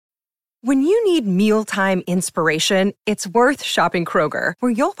When you need mealtime inspiration, it's worth shopping Kroger,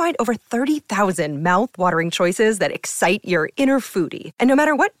 where you'll find over 30,000 mouth-watering choices that excite your inner foodie. And no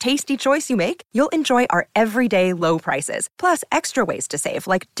matter what tasty choice you make, you'll enjoy our everyday low prices, plus extra ways to save,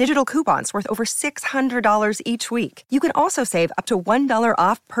 like digital coupons worth over $600 each week. You can also save up to $1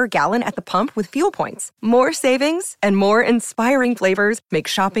 off per gallon at the pump with fuel points. More savings and more inspiring flavors make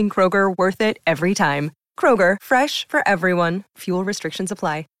shopping Kroger worth it every time. Kroger, fresh for everyone. Fuel restrictions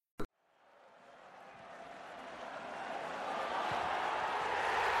apply.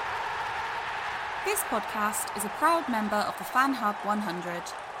 This podcast is a proud member of the Fan Hub 100.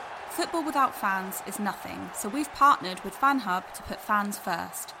 Football without fans is nothing, so we've partnered with Fan Hub to put fans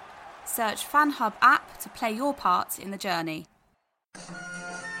first. Search Fan Hub app to play your part in the journey.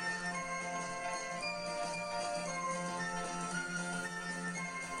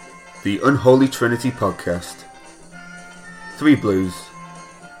 The Unholy Trinity Podcast. 3 Blues,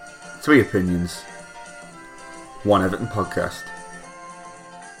 3 Opinions, 1 Everton Podcast.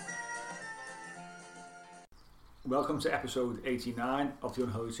 Welcome to episode 89 of the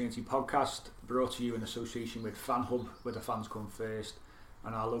Unholy Trinity Podcast, brought to you in association with Fan Hub, where the fans come first,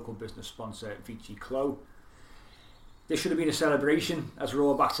 and our local business sponsor, Vici Clo. This should have been a celebration as we're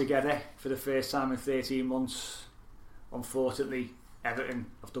all back together for the first time in 13 months. Unfortunately, Everton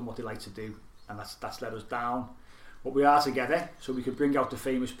have done what they like to do, and that's let us down. But we are together, so we could bring out the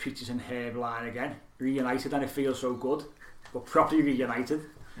famous peaches and herb line again, reunited, and it feels so good, but properly reunited.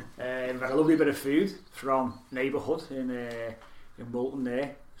 We've had a lovely bit of food from Neighbourhood in Bolton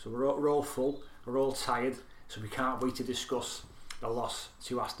there, so we're all full, we're all tired, so we can't wait to discuss the loss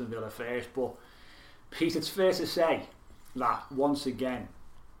to Aston Villa first. But Pete, it's fair to say that once again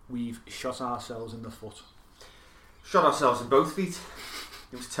we've shot ourselves in the foot. Shot ourselves in both feet.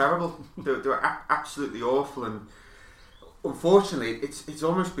 It was terrible. They were absolutely awful, and unfortunately it's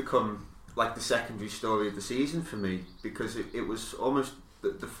almost become like the secondary story of the season for me, because it was almost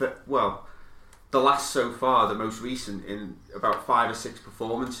the last so far, the most recent in about 5 or 6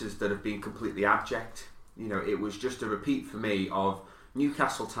 performances that have been completely abject. You know, it was just a repeat for me of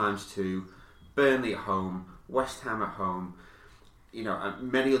Newcastle *2, Burnley at home, West Ham at home. You know,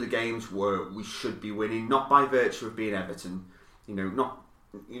 and many other games where we should be winning, not by virtue of being Everton.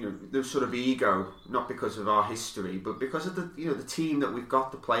 There's sort of ego, not because of our history, but because of the team that we've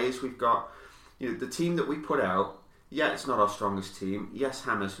got, the players we've got. The team that we put out. Yeah, it's not our strongest team. Yes,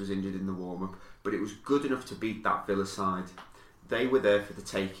 Seamus was injured in the warm-up, but it was good enough to beat that Villa side. They were there for the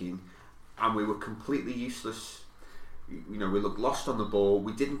taking, and we were completely useless. We looked lost on the ball.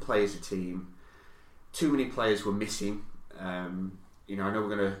 We didn't play as a team. Too many players were missing. I know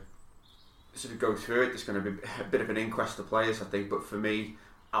we're going to sort of go through it. There's going to be a bit of an inquest of players, I think, but for me,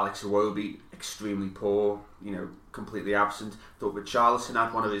 Alex Iwobi, extremely poor, completely absent. Thought Richarlison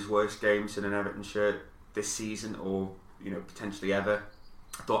had one of his worst games in an Everton shirt this season, or potentially ever.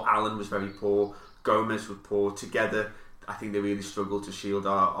 I thought Allen was very poor. Gomez was poor. Together, I think they really struggled to shield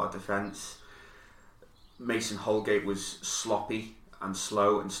our defence. Mason Holgate was sloppy and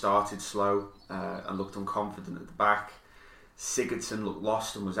slow, and started slow, and looked unconfident at the back. Sigurdsson looked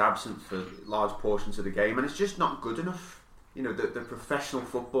lost and was absent for large portions of the game, and it's just not good enough. The professional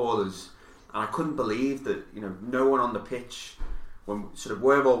footballers, and I couldn't believe that no one on the pitch, when sort of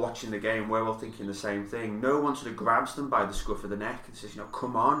we're all watching the game, we're all thinking the same thing. No one sort of grabs them by the scruff of the neck and says,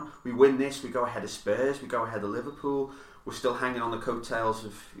 come on, we win this, we go ahead of Spurs, we go ahead of Liverpool, we're still hanging on the coattails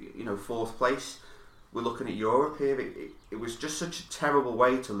of 4th place. We're looking at Europe here. It was just such a terrible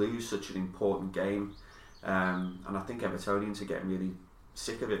way to lose such an important game, and I think Evertonians are getting really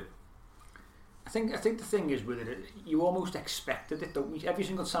sick of it. I think the thing is with it, you almost expected it, don't we? Every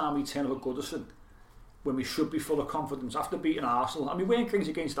single time we turn up at Goodison, when we should be full of confidence after beating Arsenal. I mean, we weren't crazy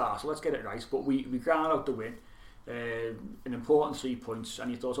against Arsenal, let's get it right, but we ground out the win, an important 3 points,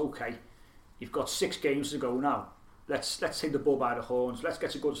 and you thought, okay, you've got 6 games to go now. Let's take the bull by the horns. Let's get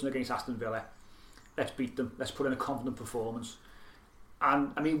to Goodison against Aston Villa. Let's beat them. Let's put in a confident performance.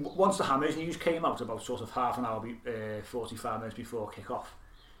 And I mean, once the Hammers news came out about sort of half an hour, 45 minutes before kick-off,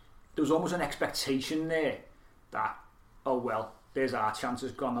 there was almost an expectation there that, oh well, there's our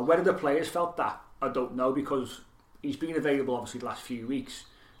chances gone. Now, whether the players felt that, I don't know, because he's been available obviously the last few weeks,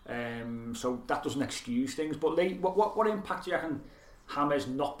 so that doesn't excuse things. But Lee, what impact do you reckon Hammers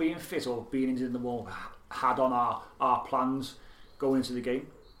not being fit or being injured in the wall had on our plans going into the game?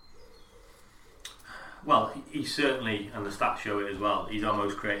 Well, he's certainly, and the stats show it as well, he's our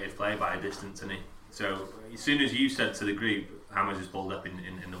most creative player by a distance, isn't he? So as soon as you said to the group, Hammers is pulled up in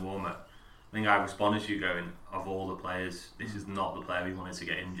the warm-up, I think I responded to you going, of all the players, this is not the player we wanted to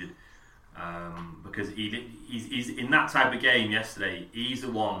get injured. Because he's in that type of game yesterday, he's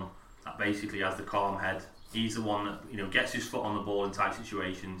the one that basically has the calm head. He's the one that gets his foot on the ball in tight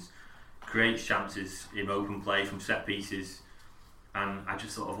situations, creates chances in open play from set pieces. And I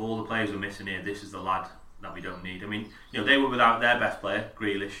just thought, of all the players we're missing here, this is the lad that we don't need. I mean, they were without their best player,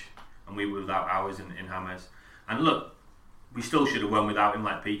 Grealish, and we were without ours in James. And look, we still should have won without him,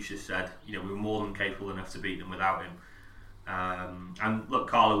 like Peach just said. We were more than capable enough to beat them without him. And look,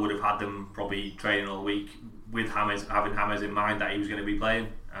 Carlo would have had them probably training all week with James, having James in mind that he was going to be playing.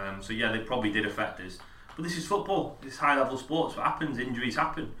 So yeah, they probably did affect us. But this is football. This is high level sports. What happens? Injuries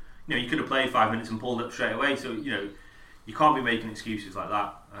happen. You could have played 5 minutes and pulled up straight away. So you can't be making excuses like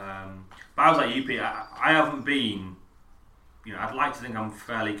that. But I was like you, Pete. I haven't been. I'd like to think I'm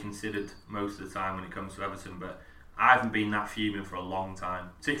fairly considered most of the time when it comes to Everton, but I haven't been that fuming for a long time.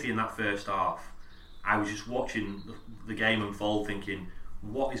 Particularly in that first half, I was just watching the game unfold, thinking,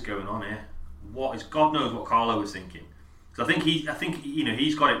 "What is going on here? What is? God knows what Carlo was thinking." So I think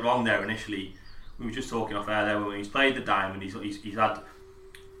he's got it wrong there initially. We were just talking off air there when he's played the diamond. He's had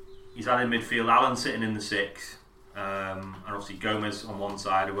in midfield Allen sitting in the 6, and obviously Gomez on one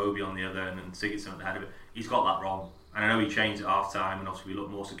side, Iwobi on the other, and then Sigurdsson at the head of it. He's got that wrong. And I know he changed at half time, and obviously we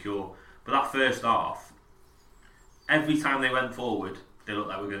looked more secure. But that first half, every time they went forward, they looked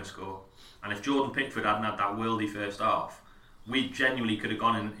like we were going to score. And if Jordan Pickford hadn't had that worldy first half, we genuinely could have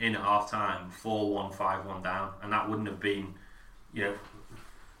gone in at half time 4-1, 5-1 down, and that wouldn't have been,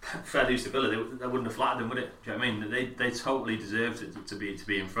 fair dues to Villa. That wouldn't have flattered them, would it? Do you know what I mean? They totally deserved it to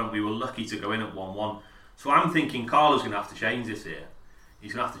be in front. We were lucky to go in at 1-1. So I'm thinking Carlo's going to have to change this here.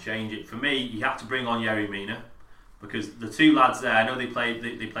 He's going to have to change it. For me, he had to bring on Yerry Mina, because the two lads there, I know they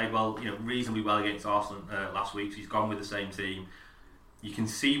played well, reasonably well against Arsenal last week. So he's gone with the same team. You can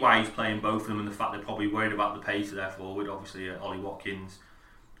see why he's playing both of them, and the fact they're probably worried about the pace of their forward. Obviously, Ollie Watkins.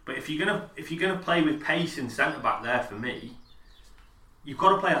 But if you're gonna play with pace in centre back there, for me, you've got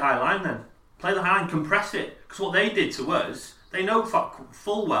to play a high line. Then play the high line, compress it. Because what they did to us, they know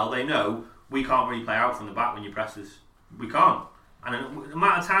full well. They know we can't really play out from the back when you press us. We can't. And the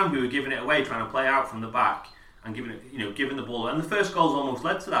amount of time we were giving it away, trying to play out from the back and giving the ball. And the first goal's almost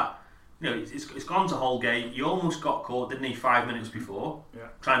led to that. It's gone to Holgate. He almost got caught, didn't he, 5 minutes before? Yeah.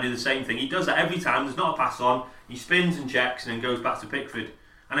 Trying to do the same thing. He does that every time. There's not a pass on. He spins and checks and then goes back to Pickford.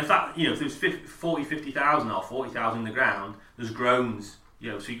 And if there's 40, 50,000 or 40,000 in the ground, there's groans.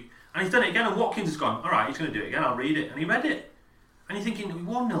 And he's done it again. And Watkins has gone, all right, he's going to do it again. I'll read it. And he read it. And you're thinking,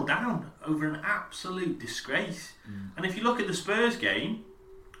 1-0 down over an absolute disgrace. And if you look at the Spurs game,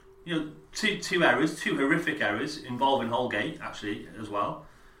 two errors, two horrific errors involving Holgate actually as well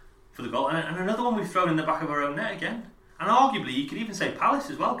for the goal, and another one we've thrown in the back of our own net again. And arguably, you could even say Palace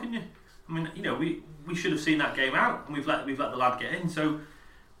as well, couldn't you? I mean, we should have seen that game out, and we've let the lad get in. So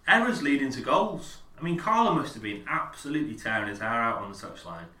errors leading to goals. I mean, Carlo must have been absolutely tearing his hair out on the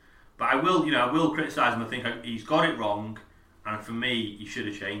touchline. But I will criticise him. I think he's got it wrong, and for me, he should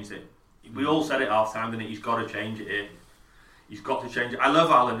have changed it. We all said it half time, didn't it? He's got to change it here. He's got to change it. I love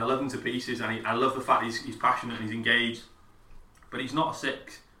Alan. I love him to pieces, and I love the fact he's passionate and he's engaged. But he's not a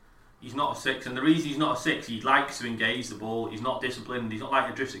 6. He's not a 6, and the reason he's not a 6, he likes to engage the ball. He's not disciplined. He's not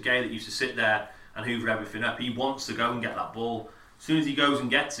like Idrissa Gueye that used to sit there and hoover everything up. He wants to go and get that ball. As soon as he goes and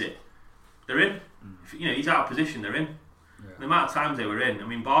gets it, they're in. He's out of position. They're in. Yeah. The amount of times they were in. I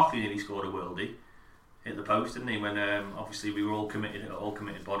mean, Barkley nearly scored a worldie, hit the post, didn't he? When obviously we were all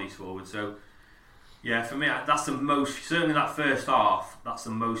committed bodies forward. So yeah, for me, that's the most, certainly that first half, that's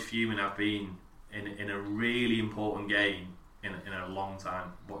the most fuming I've been in a really important game in a long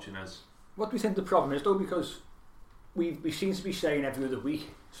time watching us. What do we think the problem is though? Because we seem to be saying every other week,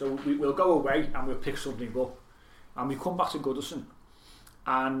 so we'll go away and we'll pick something up, and we come back to Goodison,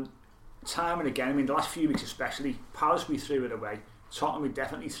 and time and again, I mean the last few weeks especially, Palace we threw it away, Tottenham we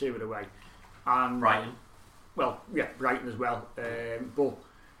definitely threw it away, and Brighton, Brighton as well, but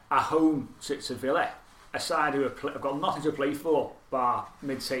at home to Villa, a side who have got nothing to play for bar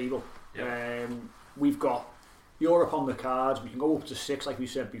mid-table. Yep. We've got Europe on the cards. We can go up to 6 like we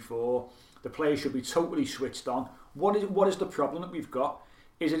said before. The players should be totally switched on. What is the problem that we've got?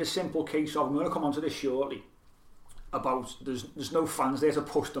 Is it a simple case of, I'm going to come on to this shortly, about there's no fans there to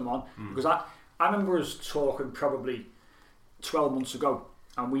push them on? Because I remember us talking probably 12 months ago,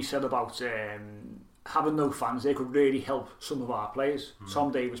 and we said about having no fans there could really help some of our players.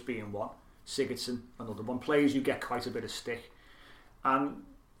 Tom Davis being one, Sigurdsson another one. Players you get quite a bit of stick. And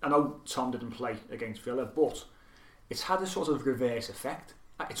I know Tom didn't play against Villa, but it's had a sort of reverse effect.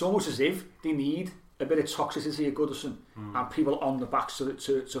 It's almost as if they need a bit of toxicity at Goodison and people on the backs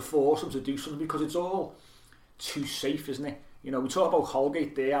to force them to do something, because it's all too safe, isn't it? We talk about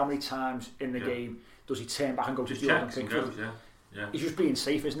Holgate there, how many times in the game does he turn back and go to Jordan Pickford? Yeah. He's just being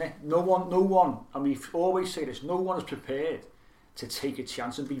safe, isn't it? No one, and we always say this, no one is prepared to take a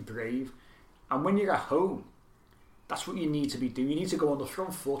chance and be brave. And when you're at home, that's what you need to be doing. You need to go on the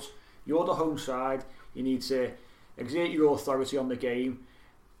front foot. You're the home side. You need to exert your authority on the game.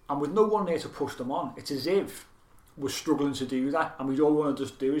 And with no one there to push them on, it's as if we're struggling to do that. And all we want to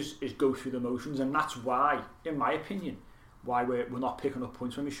just do is go through the motions. And that's why, in my opinion, why we're not picking up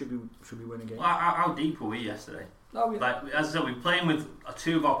points when we should be winning games. Well, how deep were we yesterday? Oh, yeah. Like, as I said, we're playing with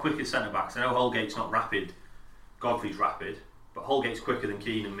two of our quickest centre backs. I know Holgate's not rapid. Godfrey's rapid, but Holgate's quicker than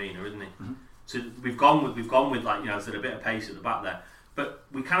Keane and Mina, isn't he? Mm-hmm. So we've gone with like, I said, a bit of pace at the back there, but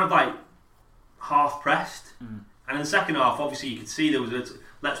we kind of like half pressed, and in the second half, obviously you could see there was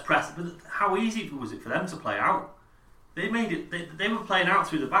let's press. But how easy was it for them to play out? They made it. They were playing out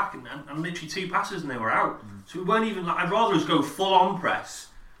through the back, and literally 2 passes and they were out. So we weren't even. I'd rather us go full on press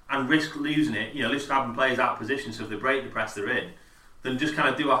and risk losing it. Let's having players out of position, so if they break the press they're in, than just kind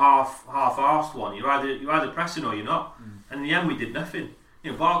of do a half-arsed one. You're either pressing or you're not. And in the end, we did nothing.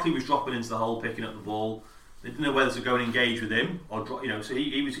 Barkley was dropping into the hole, picking up the ball. They didn't know whether to go and engage with him or so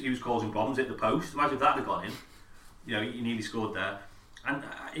he was causing problems at the post. Imagine if that had gone in. He nearly scored there, and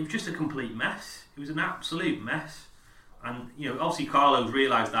it was just a complete mess. It was an absolute mess. And obviously Carlo's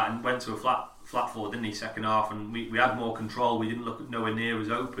realised that and went to a flat forward, didn't he? Second half, and we had more control. We didn't look nowhere near as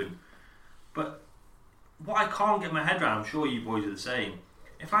open. But what I can't get my head around, I'm sure you boys are the same.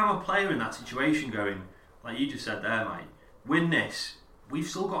 If I'm a player in that situation, going like you just said there, mate, win this. We've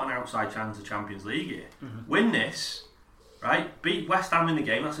still got an outside chance of Champions League here. Mm-hmm. Win this, right? Beat West Ham in the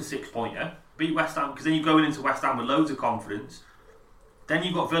game. That's a 6-pointer. Beat West Ham, because then you're going into West Ham with loads of confidence. Then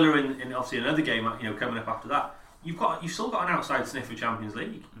you've got Villa in obviously another game, coming up after that. You've still got an outside sniff for Champions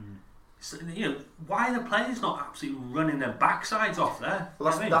League. Mm-hmm. So, why are the players not absolutely running their backsides off there?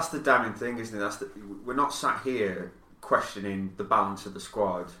 Well, that's the damning thing, isn't it? We're not sat here questioning the balance of the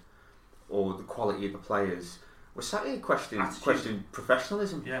squad or the quality of the players. We're sat here questioning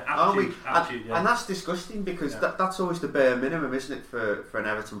professionalism, aren't we? And that's disgusting, because that's always the bare minimum, isn't it, for an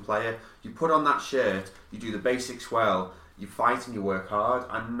Everton player? You put on that shirt, you do the basics well, you fight and you work hard,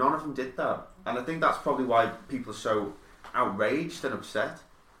 and none of them did that. And I think that's probably why people are so outraged and upset.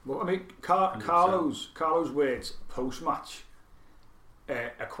 Well, I mean, Carlo's words post-match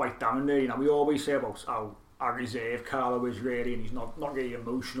are quite damning there. We always say about how reserved Carlo is, really, and he's not really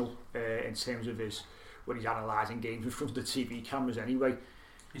emotional in terms of when he's analysing games in front of the TV cameras anyway.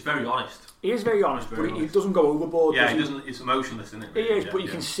 He's very honest. He is very honest, he doesn't go overboard. Yeah, he doesn't. It's emotionless, isn't it? He is, but you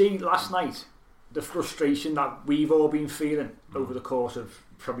can see last night the frustration that we've all been feeling over the course of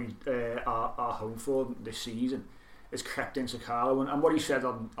probably our home form this season has crept into Carlo, and what he said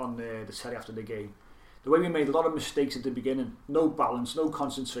on the telly after the game, the way we made a lot of mistakes at the beginning, no balance, no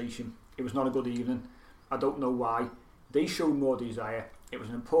concentration, it was not a good evening. I don't know why. They showed more desire. It was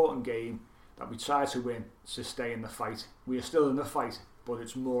an important game that we tried to win to stay in the fight. We are still in the fight, but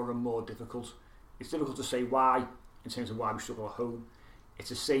it's more and more difficult. It's difficult to say why, in terms of why we struggle at home. It's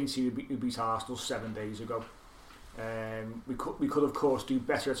the same team who beat Arsenal 7 days ago. We could of course do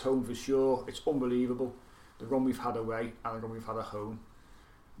better at home for sure. It's unbelievable, the run we've had away and the run we've had at home.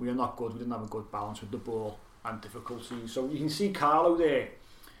 We are not good. We didn't have a good balance with the ball and difficulty. So you can see Carlo there.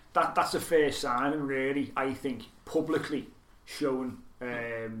 That's a fair sign, and really, I think, publicly showing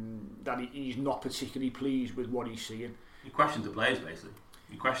that he's not particularly pleased with what he's seeing. He questioned the players, basically.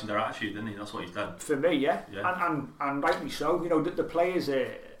 He questioned their attitude, didn't he? That's what he's done. For me, yeah. And rightly so. The players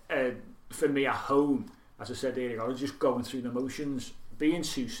for me at home, as I said earlier, are just going through the motions, being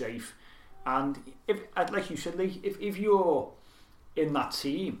too safe. And if, like you said, Lee, if you're in that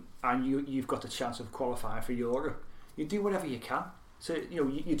team and you've got the chance of qualifying for Europe, you do whatever you can. So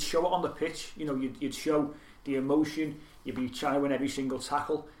you'd show it on the pitch. You'd show the emotion. You'd be trying to win every single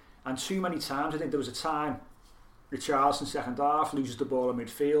tackle. And too many times, I think there was a time, Richarlison second half loses the ball in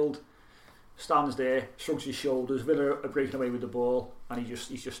midfield, stands there, shrugs his shoulders. Villa are breaking away with the ball, and he's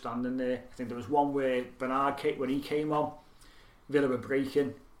just standing there. I think there was one where Bernard, when he came on, Villa were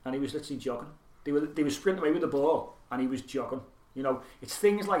breaking, and he was literally jogging. They were sprinting away with the ball, and he was jogging. It's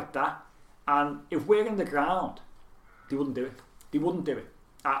things like that. And if we're in the ground, they wouldn't do it. They wouldn't do it.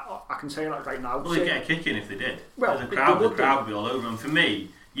 I can say that right now. Well, they'd get a kick in if they did. Well, the crowd would be all over them. For me,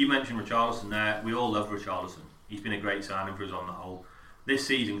 you mentioned Richarlison there. We all love Richarlison. He's been a great signing for us on the whole. This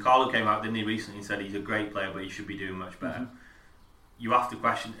season, Carlo came out, didn't he, recently, and said he's a great player, but he should be doing much better. Mm-hmm. You have to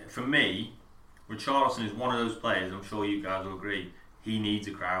question. For me, Richarlison is one of those players, I'm sure you guys will agree, he needs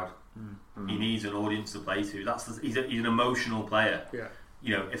a crowd. Mm-hmm. He needs an audience to play to. He's an emotional player.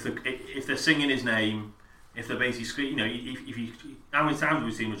 Yeah. If they're singing his name, if they're basically screaming, how many times have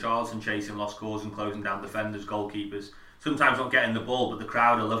we seen Richarlison chasing lost cause and closing down defenders, goalkeepers? sometimes not getting the ball, but the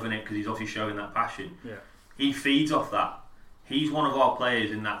crowd are loving it because he's obviously showing that passion. Yeah. He feeds off that. He's one of our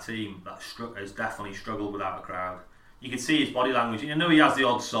players in that team that has definitely struggled without a crowd. You can see his body language. You know he has the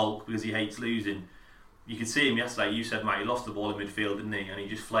odd sulk because he hates losing. You could see him yesterday. You said, Matt, he lost the ball in midfield, didn't he? And he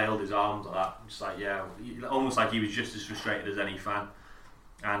just flailed his arms like that. Just like, yeah, almost like he was just as frustrated as any fan.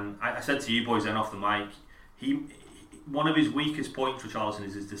 And I said to you boys then off the mic, one of his weakest points for Richarlison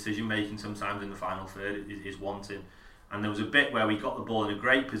is his decision making sometimes in the final third is wanting. And there was a bit where we got the ball in a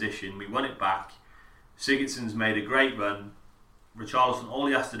great position, we won it back, Sigurdsson's made a great run, Richarlison, all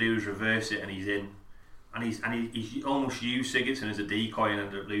he has to do is reverse it and he's in. And he's almost used Sigurdsson as a decoy and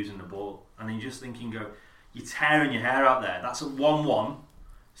ended up losing the ball. And you're just thinking, you're tearing your hair out there. That's a 1-1.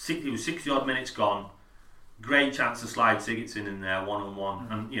 It was 60 odd minutes gone. Great chance to slide Sigurdsson in there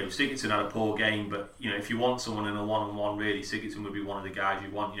 1-on-1. And Sigurdsson had a poor game, but if you want someone in a 1-on-1, really, Sigurdsson would be one of the guys you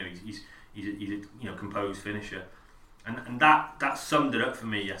want. He's a composed finisher. And that summed it up for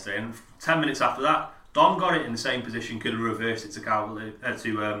me yesterday. And 10 minutes after that, Dom got it in the same position, could have reversed it to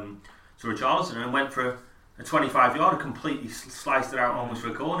Richarlison and went for a 25-yarder, completely sliced it out almost for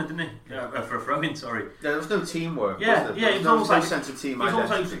a corner, didn't he? For a throw-in, sorry. Yeah, there was no teamwork. Yeah, was it was almost like sense of team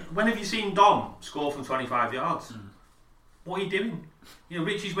identity. When have you seen Dom score from 25 yards? What are you doing?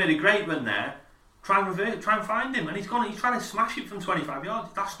 Richie's made a great run there. Try and find him, and he's trying to smash it from 25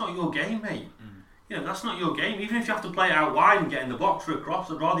 yards. That's not your game, mate. That's not your game. Even if you have to play it out wide and get in the box for a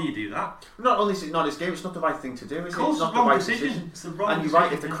cross, I'd rather you do that. Not only is it not his game, it's not the right thing to do, is it? Of course, it's not the wrong right decision. It's the wrong and you're right,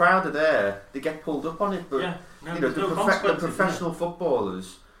 if the crowd are there, they get pulled up on it. But the professional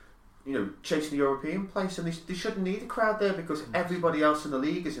footballers, chasing the European place, and they shouldn't need a crowd there because everybody else in the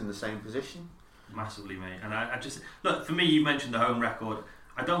league is in the same position. Massively, mate. And I just look, for me, you mentioned the home record.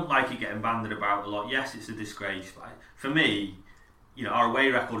 I don't like it getting banded about a lot. Yes, it's a disgrace, but for me, our away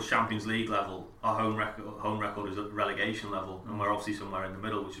record is Champions League level. Our home record is at relegation level, and we're obviously somewhere in the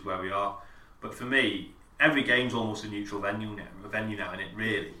middle, which is where we are. But for me, every game's almost a neutral venue now, and it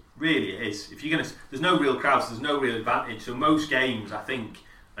really is. If you're there's no real crowds, there's no real advantage. So most games, I think,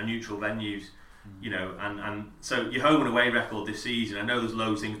 are neutral venues. And so your home and away record this season. I know there's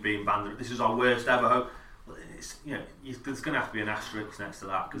loads of things being banded. This is our worst ever home. There's going to have to be an asterisk next to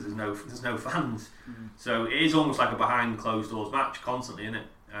that because there's no fans. So it is almost like a behind closed doors match constantly, isn't it?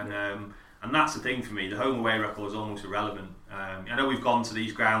 And that's the thing for me. The home away record is almost irrelevant. I know we've gone to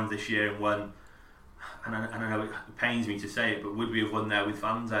these grounds this year and won, and I know it pains me to say it, but would we have won there with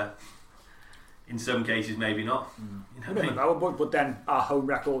fans there? In some cases, maybe not. But then our home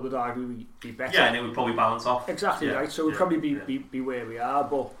record would arguably be better. Yeah, and it would probably balance off. Exactly right. So we'd probably be where we are.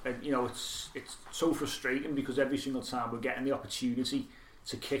 But it's so frustrating because every single time we're getting the opportunity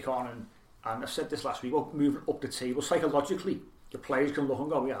to kick on, and I've said this last week, we're moving up the table psychologically. The players can look and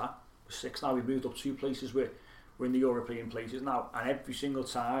go, we're 6 now. We've moved up 2 places. We're in the European places now, and every single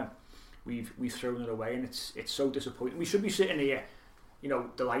time we've thrown it away, and it's so disappointing. We should be sitting here,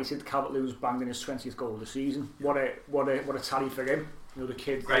 delighted. Calvert-Lewin's banged in his 20th goal of the season. What a tally for him. The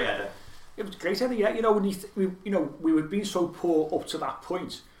kid. Great header. It was a great header. Yeah. We were being so poor up to that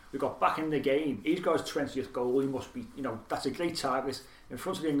point. We got back in the game. He's got his 20th goal. He must be. That's a great target in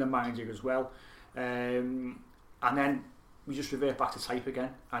front of the England manager as well. And then we just revert back to type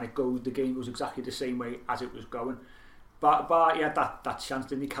again, and the game goes exactly the same way as it was going. But he had that chance,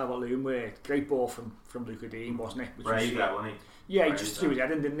 didn't he, Calvert-Lewin, where great ball from Luca Dean, wasn't it? Brave, wasn't he? Yeah, he just threw his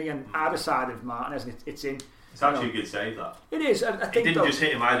head in, didn't he? And either side of Martinez, and it's in. It's actually a good save, that. It is. I think it didn't just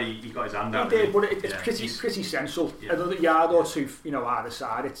hit him either, he got his hand out. He did, but it's pretty sensible. Yeah. Another yard or two, either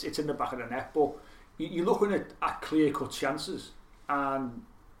side, it's in the back of the net. But you're looking at clear-cut chances, and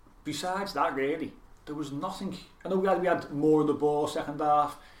besides that, really, there was nothing. I know we had more of the ball second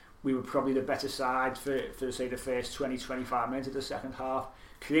half. We were probably the better side for say the first 20-25 minutes of the second half.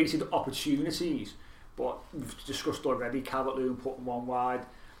 Created opportunities, but we've discussed already. Calvert-Lewin put one wide.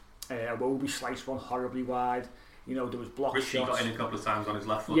 Iwobi sliced one horribly wide. There was blocked Richie shots. got in a couple of times on his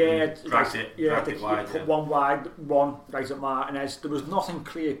left foot. Yeah, dragged it wide. Put one wide, one right at Martinez. There was nothing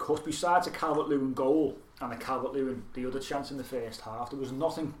clear cut besides a Calvert-Lewin goal and a Calvert-Lewin the other chance in the first half. There was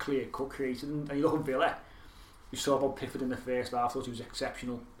nothing clear cut created. And you look at Villa. We saw about Pickford in the first half. I thought he was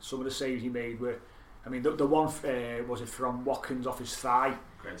exceptional. Some of the saves he made were, the one was it from Watkins off his thigh.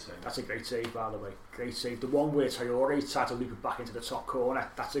 Great save. That's a great save, by the way. Great save. The one where Traore tried to loop it back into the top corner.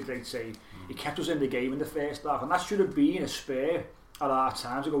 That's a great save. He kept us in the game in the first half, and that should have been a spur at our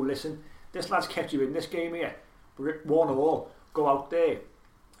time to go, listen, this lad's kept you in this game here. We're 1-1. Go out there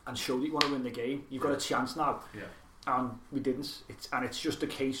and show that you want to win the game. You've got a chance now. Yeah. And we didn't. It's just a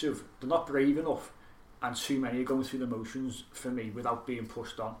case of they're not brave enough, and too many are going through the motions for me without being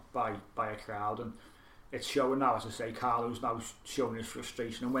pushed on by a crowd. And it's showing now, as I say. Carlo's now showing his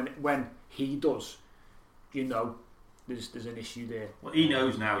frustration, and when he does, you know, there's an issue there. Well, he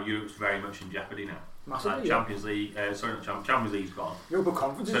knows now Europe's very much in jeopardy now. Massively, Champions League, Champions League's gone. Europa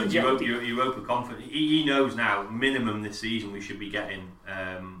Conference is so in jeopardy. Europa Conference. He knows now minimum this season we should be getting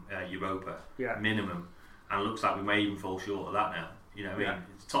Europa. Yeah. Minimum, and it looks like we may even fall short of that now. You know, what I mean,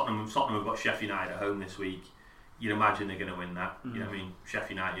 Tottenham have got Sheffield United at home this week. You'd imagine they're going to win that. You know, what I mean,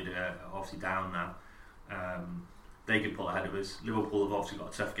 Sheffield United are obviously down now. They could pull ahead of us. Liverpool have obviously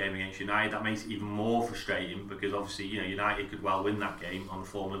got a tough game against United. That makes it even more frustrating because obviously, you know, United could well win that game on the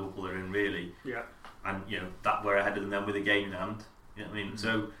form Liverpool are in, really. Yeah. And you know that we're ahead of them with a game in hand. You know what I mean?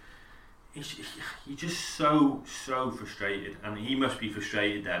 So you're just so frustrated, and he must be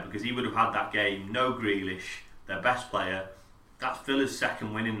frustrated there because he would have had that game. No Grealish, their best player. That's Villa's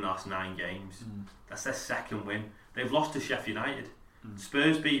second win in the last 9 games. That's their second win. They've lost to Sheffield United.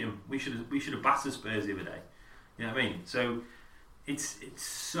 Spurs beat them. We should have battered Spurs the other day. You know what I mean? So it's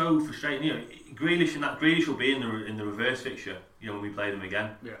so frustrating. You know, Grealish will be in the reverse fixture. You know, when we play them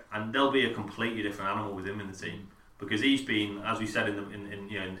again, and there'll be a completely different animal with him in the team because he's been, as we said in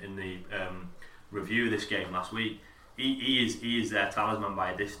the review of this game last week, he is their talisman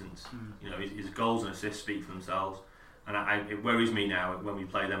by a distance. You know, his goals and assists speak for themselves, and it worries me now when we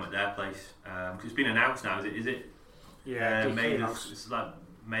play them at their place because it's been announced now. Is it? Yeah, it's like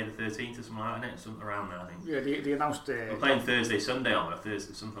May the 13th or something like that, isn't it? Something around there, I think. Yeah, they announced. We're playing Thursday, Sunday on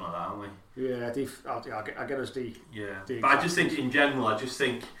Thursday, something like that, aren't we? Yeah, I get us the. Yeah, but I just think in general, it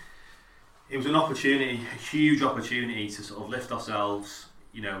was an opportunity, a huge opportunity to sort of lift ourselves.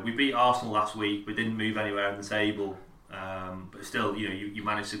 You know, we beat Arsenal last week, we didn't move anywhere in the table, but still, you know, you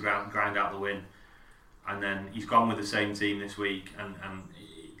managed to grind out the win, and then he's gone with the same team this week, and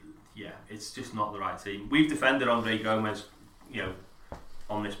yeah, it's just not the right team. We've defended Andre Gomez, you know,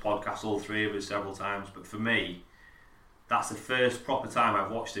 on this podcast, all three of us several times, but for me, that's the first proper time I've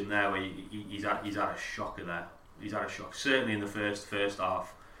watched him there where he's had a shocker there. He's had a shock, certainly in the first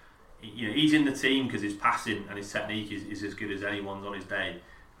half. You know, he's in the team because his passing and his technique is as good as anyone's on his day,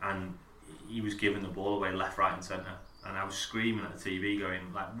 and he was giving the ball away left, right, and centre. And I was screaming at the TV,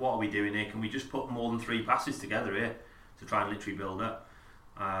 going like, "What are we doing here? Can we just put more than 3 passes together here to try and literally build up?"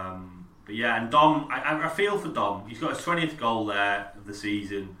 But yeah, and Dom, I feel for Dom. He's got his 20th goal there of the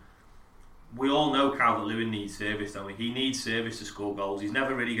season. We all know Calvert-Lewin needs service, don't we? He needs service to score goals. He's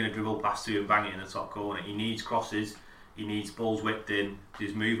never really going to dribble past 2 and bang it in the top corner. He needs crosses. He needs balls whipped in.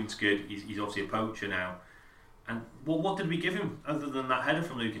 His movement's good. He's obviously a poacher now. And what did we give him other than that header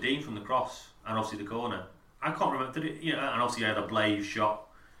from Luca Dean from the cross and obviously the corner? I can't remember. Did it? You know, and obviously he had a blaze shot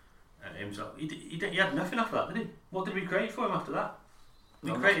at himself. He had nothing after that, did he? What did we create for him after that?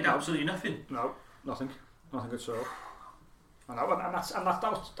 We created absolutely nothing. No, nothing at all. And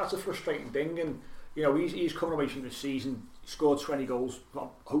that's a frustrating thing. And you know, he's coming away from this season, scored 20 goals.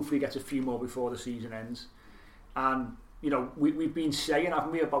 Hopefully, gets a few more before the season ends. And you know, we've been saying,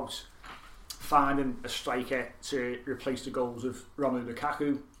 haven't we, about finding a striker to replace the goals of Romelu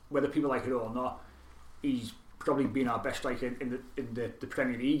Lukaku. Whether people like it or not, he's probably been our best striker in the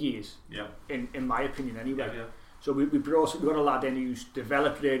Premier League years. Yeah. In my opinion, anyway. Yeah. So we've got a lad in who's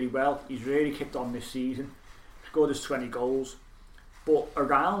developed really well. He's really kicked on this season. Scored his 20 goals. But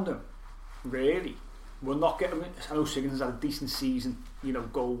around him, really, we're not getting. I know Sigurdsson had a decent season, you know,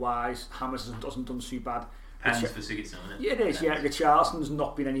 goal-wise. Hammers hasn't done too bad. Pens for Sigurdsson, isn't it? Yeah, it is. Yeah, Richarlison's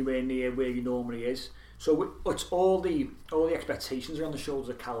not been anywhere near where he normally is. So it's all the expectations are on the shoulders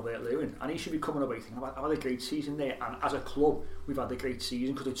of Calvert-Lewin, and he should be coming away thinking, I've had a great season there, and as a club, we've had a great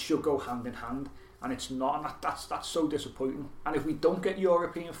season because it should go hand in hand. And it's not, and that's so disappointing. And if we don't get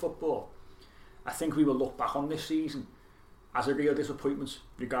European football, I think we will look back on this season as a real disappointment,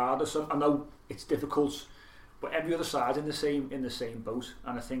 regardless. I know it's difficult, but every other side's in the same boat.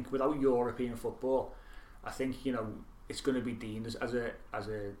 And I think without European football, I think, you know, it's going to be deemed as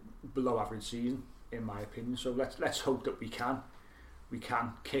a below average season, in my opinion. So let's hope that we can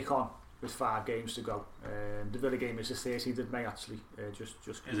kick on with 5 games to go. The Villa game is the 13th of May, actually. Just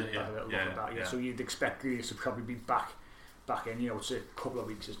is it? Yeah. A little look at that. Yeah. So you'd expect Grealish to probably be back in. You know, it's a couple of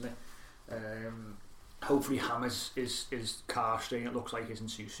weeks, isn't it? Hopefully, Hammers is car strain. It looks like isn't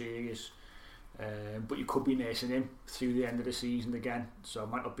too serious. But you could be nursing him through the end of the season again. So it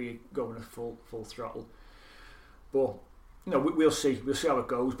might not be going at full throttle. But you know, we'll see. We'll see how it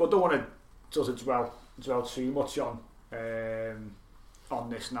goes. But don't want to dwell too much on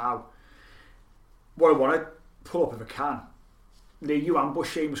this now. What I want to pull up if I can, you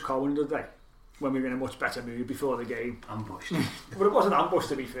ambushed Seamus Coleman the other day when we were in a much better mood before the game. Ambushed. But it wasn't ambush,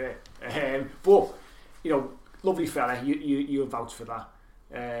 to be fair. But you know, lovely fella, you vouch for that.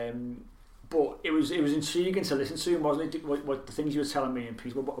 But it was intriguing to listen to him, wasn't it? What the things you were telling me and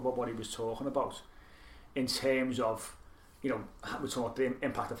Pete about what he was talking about in terms of, we're talking about the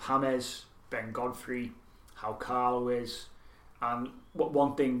impact of James, Ben Godfrey, how Carlo is, and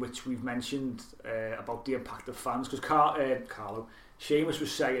one thing which we've mentioned about the impact of fans, because Seamus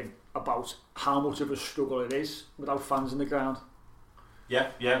was saying about how much of a struggle it is without fans in the ground.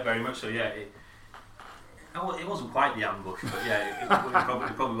 Yeah, very much so. Yeah, it wasn't quite the ambush, but yeah,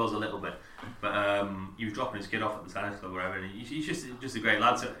 it probably was a little bit. But he was dropping his kid off at the tennis club, wherever, and he's just a great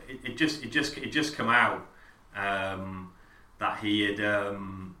lad. So it just come out that he had.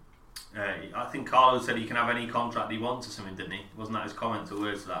 I think Carlo said he can have any contract he wants or something, didn't he? Wasn't that his comment or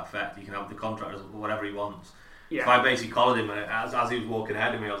words to that effect? He can have the contract or whatever he wants. Yeah. So I basically collared him, and as he was walking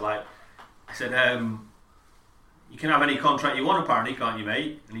ahead of me, I said, you can have any contract you want, apparently, can't you,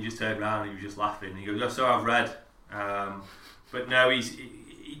 mate? And he just turned around and he was just laughing. And he goes, "Yes, so I've read." But no,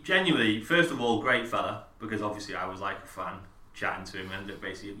 he genuinely, first of all, great fella, because obviously I was like a fan chatting to him and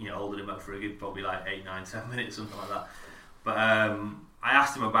basically, holding him up for a good probably like 8, 9, 10 minutes, something like that. But I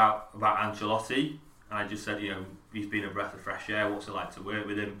asked him about Ancelotti, and I just said, he's been a breath of fresh air. What's it like to work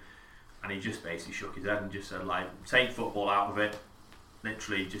with him? And he just basically shook his head and just said, take football out of it.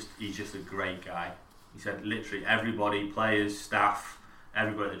 Literally, he's just a great guy. He said, literally, everybody, players, staff,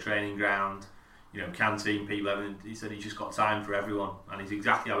 everybody at the training ground, canteen people, everything. He said he's just got time for everyone, and he's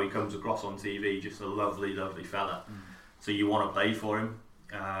exactly how he comes across on TV. Just a lovely, lovely fella. So you want to play for him.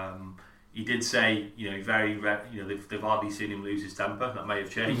 He did say, they've hardly seen him lose his temper. That may have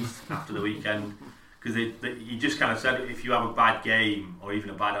changed after the weekend, because he just kind of said, if you have a bad game or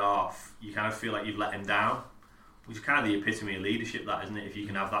even a bad half, you kind of feel like you've let him down, which is kind of the epitome of leadership, that, isn't it? If you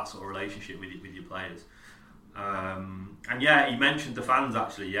can have that sort of relationship with your players. And yeah, he mentioned the fans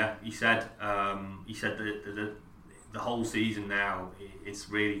actually. Yeah, he said that the whole season now it's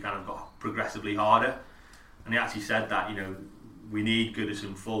really kind of got progressively harder, and he actually said that we need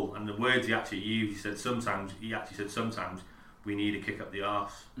Goodison full, and the words he actually used, he said sometimes we need a kick up the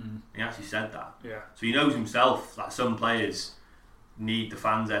arse. He actually said that. Yeah. So he knows himself that some players need the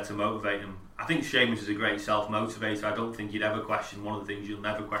fans there to motivate them. I think Seamus is a great self-motivator. I don't think you'd ever question. One of the things you'll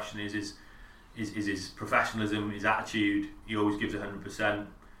never question is his professionalism, his attitude. He always gives 100%.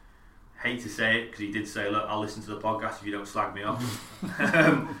 Hate to say it, because he did say, "Look, I'll listen to the podcast if you don't slag me off."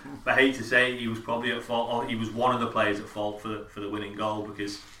 But hate to say it, he was probably at fault, or he was one of the players at fault for the winning goal,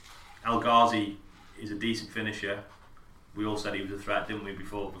 because El Ghazi is a decent finisher. We all said he was a threat, didn't we,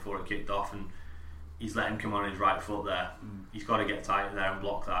 before it kicked off, and he's let him come on his right foot there. He's got to get tighter there and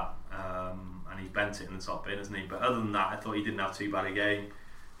block that, and he's bent it in the top bin, hasn't he? But other than that, I thought he didn't have too bad a game,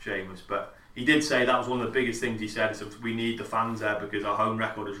 Seamus. But he did say that was one of the biggest things he said, is we need the fans there because our home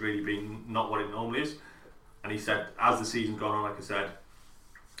record has really been not what it normally is. And he said, as the season's gone on, like I said,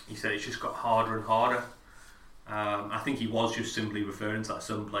 he said it's just got harder and harder. I think he was just simply referring to that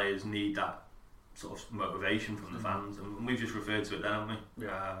some players need that sort of motivation from the fans, and we've just referred to it then, haven't we?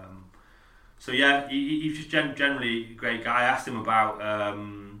 Yeah. So yeah, he's just generally a great guy. I asked him about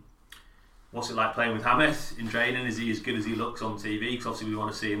what's it like playing with James in training. Is he as good as he looks on TV? Because obviously we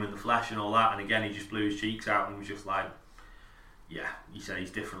want to see him in the flesh and all that. And again, he just blew his cheeks out and was just like, yeah. He said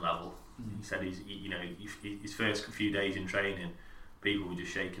he's different level. He said his first few days in training, people were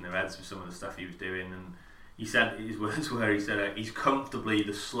just shaking their heads with some of the stuff he was doing. And he said, his words were, he's comfortably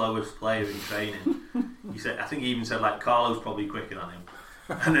the slowest player in training. He said, I think he even said Carlo's probably quicker than him.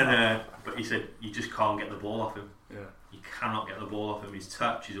 And then, but he said you just can't get the ball off him. Yeah. You cannot get the ball off him. His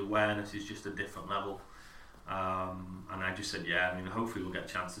touch, his awareness is just a different level. And I just said, yeah. I mean, hopefully we'll get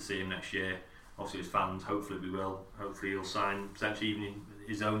a chance to see him next year. Obviously, as fans, hopefully we will. Hopefully he'll sign potentially even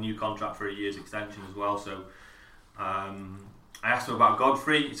his own new contract for a year's extension as well. So I asked him about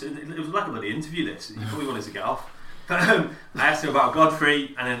Godfrey. It was like a bloody interview. This he probably wanted to get off. I asked him about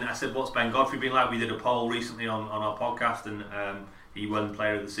Godfrey, and then I said, "What's Ben Godfrey been like?" We did a poll recently on our podcast, and he won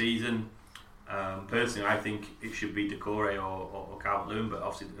Player of the Season. Personally, I think it should be Decore or Calvert-Lewin, but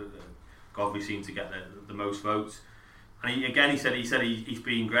obviously Godfrey seemed to get the most votes. And he said he's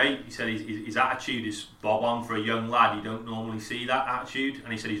been great. He said his attitude is bob on for a young lad. You don't normally see that attitude,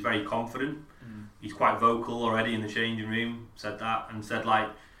 and he said he's very confident. He's quite vocal already in the changing room. Said that, and said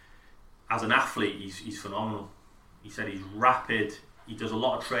as an athlete, he's phenomenal. He said he's rapid. He does a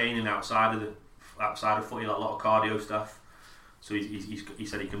lot of training outside of footy, like a lot of cardio stuff. So he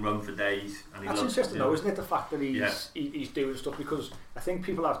said he can run for days. And that's interesting though, isn't it? The fact that he's doing stuff, because I think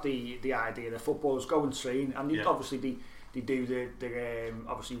people have the idea that footballers go and train, and obviously they do the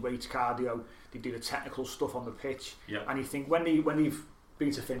obviously weights, cardio, they do the technical stuff on the pitch, and you think when they've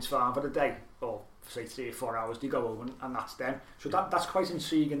been to Finch Farm for the day or say 3 or 4 hours, they go home and that's them. So that's quite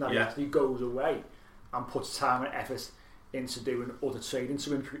intriguing that he actually goes away and puts time and effort into doing other training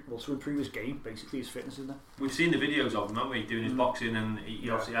to improve his game, basically his fitness, isn't it? We've seen the videos of him, haven't we, doing his boxing, and he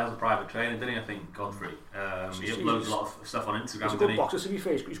obviously has a private trainer, doesn't he? I think Godfrey. He uploads a lot of stuff on Instagram. He's a good boxer, to be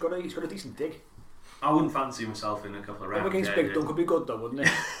fair. He's got a decent dig. I wouldn't fancy myself in a couple of rounds. Against Big Dunk would be good though, wouldn't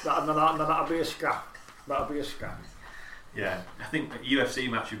it? That'd be a scrap. Yeah, I think a UFC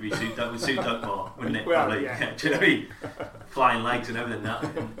match would be suit Dunk more, wouldn't it? Well, probably. yeah. Do you know what I mean? Flying legs and everything,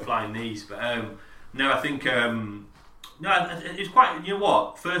 and flying knees. But no, I think it's quite. You know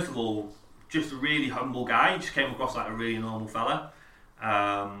what? First of all, just a really humble guy. He just came across like a really normal fella.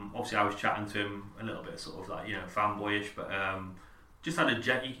 Obviously, I was chatting to him a little bit, sort of like fanboyish, but just had a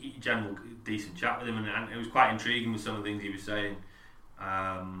general decent chat with him, and it was quite intriguing with some of the things he was saying.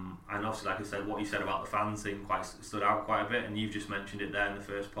 And obviously, like I said, what he said about the fans thing quite stood out quite a bit, and you've just mentioned it there in the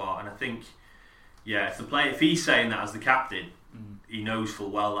first part. And I think, if he's saying that as the captain, he knows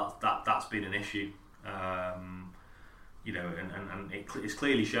full well that's been an issue. And it's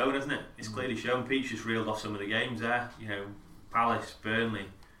clearly shown, isn't it? It's clearly shown. Pete's just reeled off some of the games there. Palace, Burnley,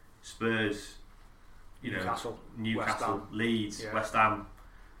 Spurs, Newcastle, Leeds, West Ham.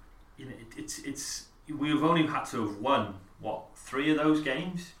 We've only had to have won 3 of those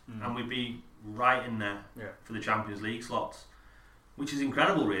games, and we'd be right in there for the Champions League slots, which is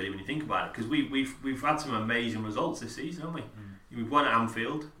incredible, really, when you think about it. Because we've had some amazing results this season, haven't we? We've won at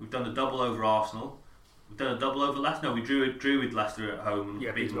Anfield. We've done a double over Arsenal. We've done a double over Leicester. No, we drew with Leicester at home,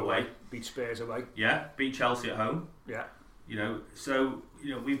 beat them away. Beat Spurs away. Yeah, beat Chelsea at home. Yeah.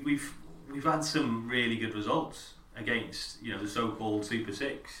 We've had some really good results against the so-called Super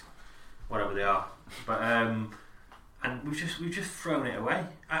Six, whatever they are. But and we've just thrown it away.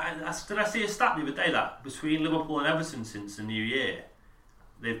 Did I see a stat the other day that between Liverpool and Everton since the new year,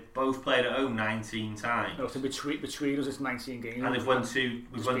 they've both played at home 19 times. No, so between us it's 19 games. And they've won 2.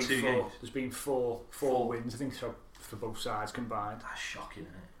 We've won 2 games. There's been four wins, I think, so for both sides combined. That's shocking,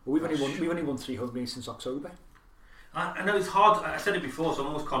 isn't it? Well, we've only won 3 home games since October. I know it's hard. I said it before, so I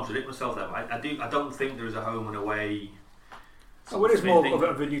almost contradict myself there. But I don't think there is a home and away. Oh, it is more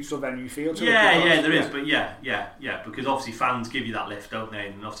of a neutral venue feel to it. There is, but because obviously fans give you that lift, don't they?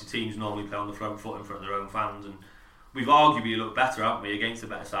 And obviously teams normally play on the front foot in front of their own fans, and we've arguably looked better, haven't we, against the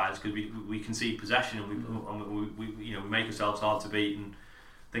better sides because we concede possession and we make ourselves hard to beat and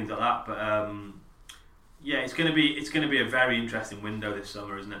things like that. But it's going to be a very interesting window this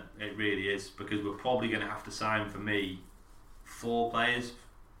summer, isn't it? It really is, because we're probably going to have to sign, for me, 4 players.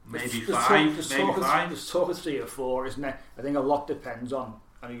 Maybe five. There's talk of 3 or 4, isn't it? I think a lot depends on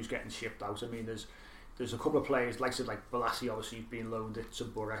who's getting shipped out. I mean, there's a couple of players, like Balassi, obviously being loaned to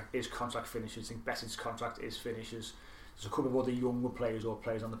Borough. His contract finishes. I think Bessett's contract finishes. There's a couple of other younger players or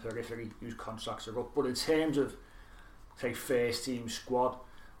players on the periphery whose contracts are up. But in terms of, say, first team squad,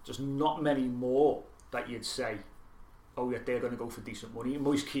 there's not many more that you'd say, they're going to go for decent money.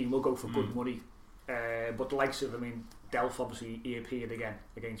 Moise Keane will go for good money. But the likes of, Delph, obviously, he appeared again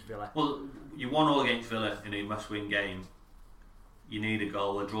against Villa. Well, you won all against Villa in a must-win game. You need a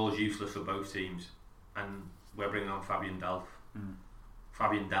goal. A draw is useless for both teams, and we're bringing on Fabian Delph.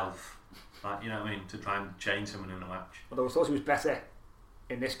 Fabian Delph, to try and change someone in a match. Although I thought he was better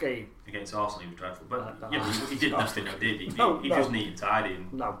in this game against Arsenal. He was dreadful, but he did nothing, did he? He no. just neat and tidy.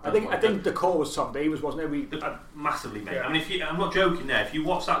 And I think the call was Tom Davies, wasn't it? Massively, mate. Yeah. I'm not joking there. If you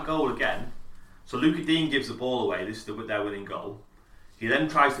watch that goal again. So Luca Dean gives the ball away. This is their winning goal. He then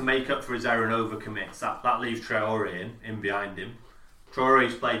tries to make up for his error and overcommits. That leaves Traore in behind him.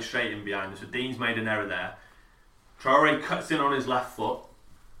 Traore's played straight in behind him. So Dean's made an error there. Traore cuts in on his left foot.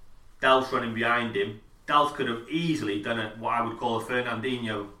 Delph's running behind him. Delph could have easily done what I would call a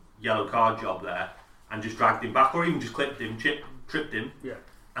Fernandinho yellow card job there and just dragged him back, or even just clipped him, tripped him. Yeah.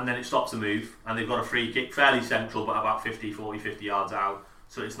 And then it stops the move, and they've got a free kick, fairly central, but about 50 yards out.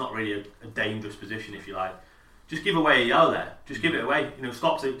 So it's not really a dangerous position, if you like. Just give away a yellow there. Just give it away.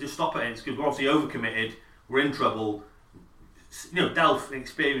 Stop it. Just stop it. It's because we're obviously overcommitted. We're in trouble. Delph, an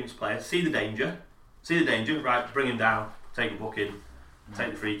experienced player, see the danger. Right, bring him down. Take a booking.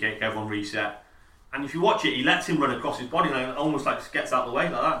 Take the free kick. Everyone reset. And if you watch it, he lets him run across his body, almost like gets out of the way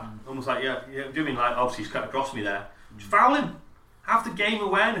like that. Almost like do you know what I mean? Like obviously he's cut across me there. Just foul him. Have the game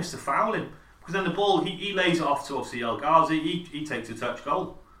awareness to foul him. Because then the ball, he lays it off to obviously El Ghazi, he takes a touch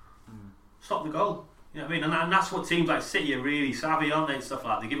goal. Stop the goal. You know what I mean? And that's what teams like City are really savvy on, and stuff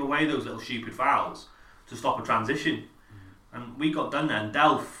like that. They give away those little stupid fouls to stop a transition. And we got done there, and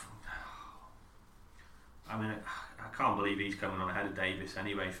Delph, I can't believe he's coming on ahead of Davis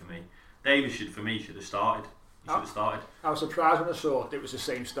anyway for me. Davis should have started. I was surprised when I saw it was the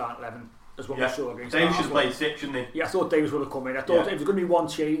same start 11 as what we saw against Davis Arsenal. played 6, shouldn't he? Yeah, I thought Davis would have come in. I thought if there's going to be one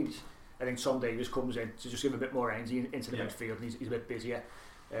change, I think Tom Davis comes in to just give him a bit more energy into the midfield, and he's a bit busier.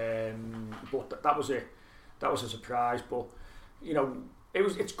 But that was a surprise. But you know,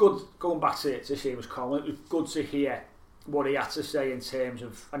 it's good going back to Seamus Coleman. It was good to hear what he had to say in terms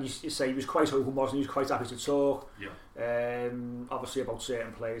of, and you say he was quite open, wasn't he? He was quite happy to talk. Yeah. Obviously about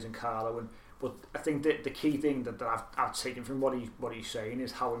certain players in Carlo, but I think that the key thing that I've taken from what he's saying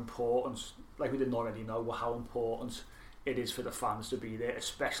is how important, like we didn't already know, how important it is for the fans to be there,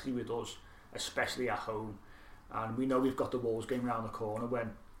 especially with us, especially at home. And we know we've got the Wolves game round the corner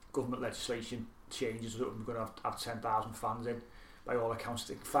when government legislation changes. We're going to have 10,000 fans in. By all accounts,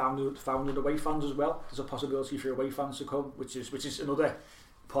 they founded away fans as well. There's a possibility for away fans to come, which is another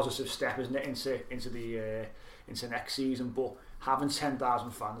positive step, isn't it, into next season. But having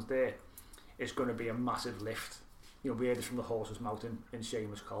 10,000 fans there is going to be a massive lift. You know, we heard it from the horse's mouth in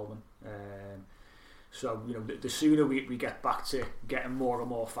Seamus Coleman. So you know, the sooner we get back to getting more and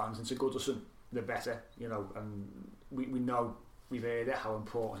more fans into Goodison, the better. You know, and we know, we've heard it, how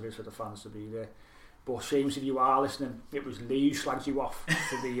important it is for the fans to be there. But Seamus, if you are listening, it was Lee who slagged you off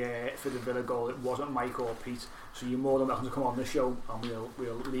for the Villa goal. It wasn't Mike or Pete. So you're more than welcome to come on the show, and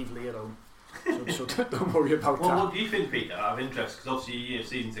we'll leave Lee alone. So don't worry about that. Well, what do you think, Peter? I have interest, because obviously you're a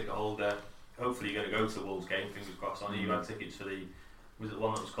season ticket holder. Hopefully you're going to go to the Wolves game. Fingers crossed. I know you had tickets for was it the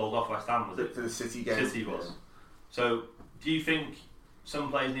one that was called off West Ham? Was it for the City game? City was. Yeah. So do you think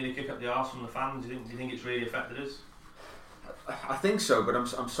some players need to kick up the arse from the fans? Do you think it's really affected us? I think so, but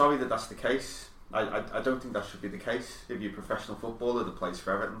I'm sorry that's the case. I don't think that should be the case. If you're a professional footballer, the plays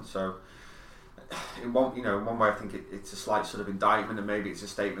for Everton. So, in one way, I think it's a slight sort of indictment, and maybe it's a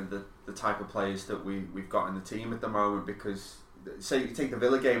statement that the type of players that we've got in the team at the moment. Because, say you take the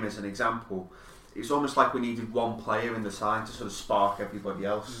Villa game as an example, it's almost like we needed one player in the side to sort of spark everybody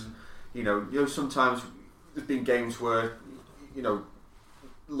else. You know, sometimes there's been games where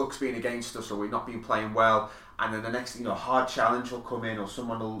luck's been against us, or we've not been playing well. And then the next, hard challenge will come in, or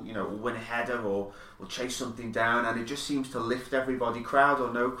someone will, win a header, or will chase something down, and it just seems to lift everybody, crowd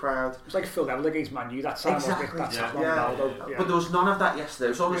or no crowd. It's like Phil Neville against Man U that time. Exactly. Yeah. But there was none of that yesterday. It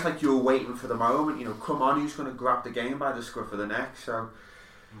was almost like you were waiting for the moment. Come on, who's going to grab the game by the scruff of the neck? So,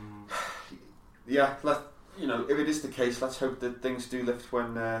 if it is the case, let's hope that things do lift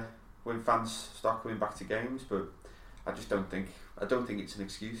when fans start coming back to games. But I just don't think it's an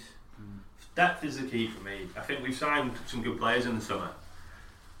excuse. Depth is the key for me. I think we've signed some good players in the summer.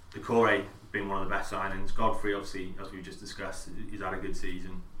 Decore been one of the best signings. Godfrey, obviously, as we just discussed, he's had a good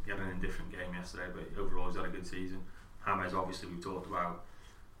season. He had an indifferent game yesterday, but overall he's had a good season. James, obviously, we've talked about.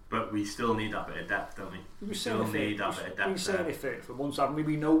 But we still need that bit of depth, don't we? We still need that bit of depth. We've saying it for months, haven't we?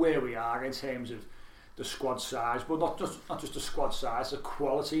 We know where we are in terms of the squad size, but not just the squad size, the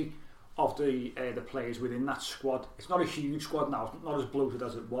quality of the players within that squad. It's not a huge squad now, it's not as bloated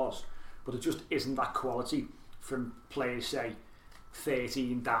as it was. But it just isn't that quality from players, say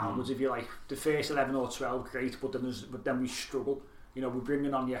 13 downwards. If you like the first 11 or 12, great, but then we struggle. We're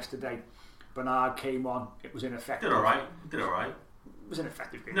bringing on yesterday. Bernard came on. It was ineffective. Did all right. It was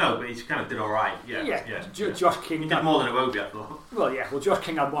ineffective. No, but he kind of did all right. Yeah. Josh King. He did more than a Iwobi, I thought. Well, yeah. Well, Josh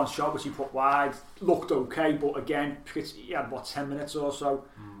King had one shot which he put wide. Looked okay, but again, he had 10 minutes or so.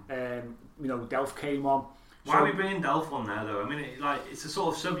 Delph came on. Why are we bringing Delph on there though? I mean, it's the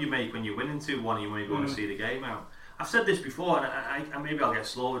sort of sub you make when you're winning 2-1 and you want to go and see the game out. I've said this before, and I maybe I'll get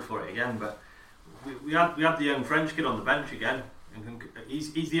slaughtered for it again, but we had the young French kid on the bench again.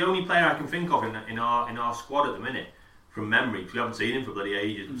 He's the only player I can think of in our squad at the minute from memory, because we haven't seen him for bloody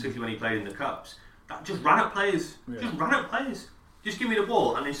ages, particularly when he played in the cups. That just ran at players. Just give me the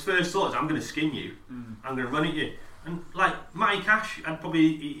ball, and his first thought is, I'm going to skin you. I'm going to run at you. And like Matty Cash had probably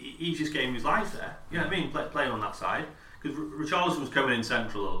easiest game of his life there. You know what I mean? Playing on that side, because Richarlison was coming in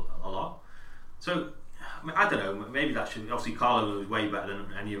central a lot. So I don't know. Maybe that should. Obviously, Carlo was way better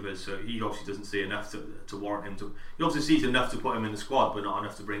than any of us, so he obviously doesn't see enough to warrant him to. He obviously sees enough to put him in the squad, but not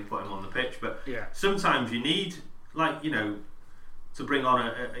enough to put him on the pitch. But sometimes you need, to bring on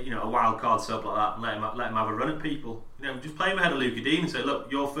a wild card sub like that and let him have a run at people. Just play him ahead of Luca Dean and say,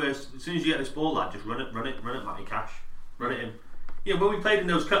 look, you're first. As soon as you get this ball, lad, just run it, Matty Cash, run at him. When we played in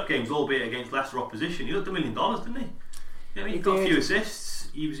those cup games, albeit against lesser opposition, he looked $1 million, didn't he? He got a few assists.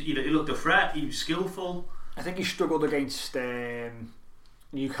 He looked a threat. He was skillful. I think he struggled against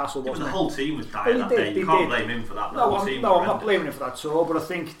Newcastle. The whole team was tired that day. You can't blame him for that. I'm not blaming him for that at all. But I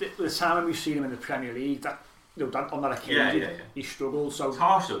think the time we've seen him in the Premier League, on that occasion, he struggled. So it's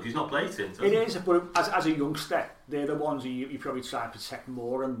harsh though, because he's not played since. It is, but as a youngster, they're the ones you probably try and protect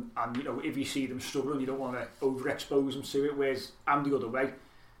more. And if you see them struggling, you don't want to overexpose them to it. Whereas I'm the other way.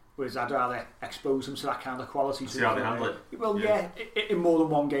 Whereas I'd rather expose him to that kind of quality. See how they handle it. Well, in more than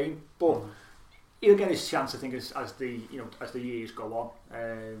one game, but he'll get his chance, I think, as the years go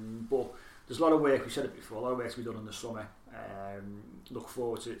on. But there's a lot of work. We said it before. A lot of work to be done in the summer. Look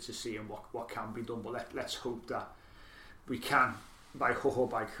forward to seeing what can be done. But let's hope that we can, by hook or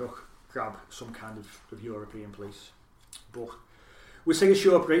by crook, grab some kind of European place. But we'll take a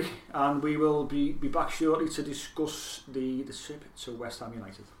short break, and we will be back shortly to discuss the trip to West Ham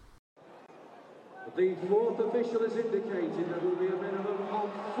United. The fourth official has indicated there will be a minimum of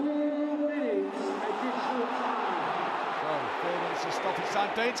 4 minutes additional time. So 4 minutes to stop it. Sam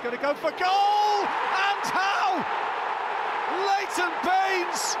Dane's going to go for goal, and how! Leighton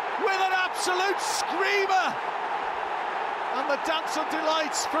Baines with an absolute screamer, and the dance of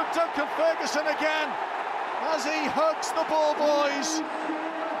delights from Duncan Ferguson again as he hugs the ball boys.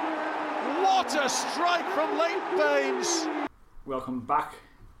 What a strike from Leighton Baines! Welcome back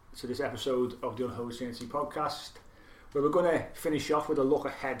to this episode of the Unholy Trinity podcast, where we're going to finish off with a look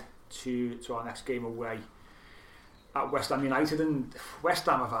ahead to our next game away at West Ham United. And West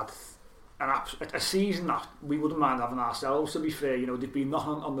Ham have had a season that we wouldn't mind having ourselves, to be fair. You know, they've been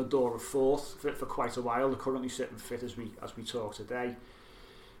knocking on the door of fourth for quite a while. They're currently sitting fifth as we talk today,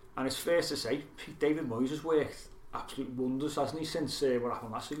 and it's fair to say David Moyes has worked absolute wonders, hasn't he, since what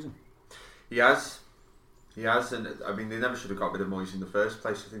happened last season? He has, and I mean, they never should have got rid of Moyes in the first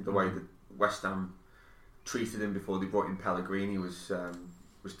place. I think the way that West Ham treated him before they brought in Pellegrini was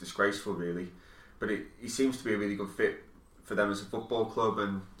disgraceful, really. But he seems to be a really good fit for them as a football club,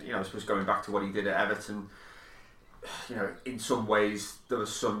 and you know, I suppose going back to what he did at Everton, you know, in some ways there were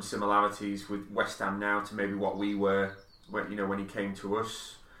some similarities with West Ham now to maybe what we were when he came to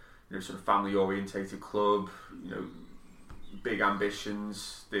us. You know, sort of family orientated club, you know, big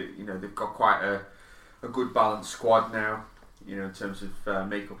ambitions. They've got quite a good balanced squad now, you know, in terms of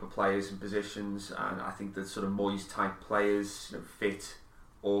makeup of players and positions, and I think the sort of Moyes type players, you know, fit,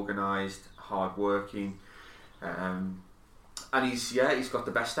 organised, hard working, and he's got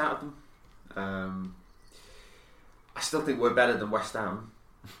the best out of them. I still think we're better than West Ham,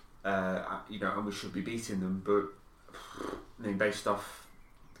 you know, and we should be beating them, but I mean, based off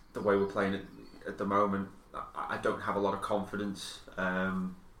the way we're playing at the moment, I don't have a lot of confidence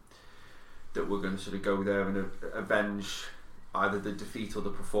that we're going to sort of go there and avenge either the defeat or the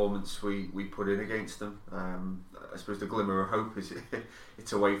performance we put in against them. I suppose the glimmer of hope is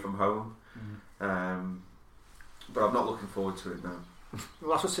it's away from home, but I'm not looking forward to it now.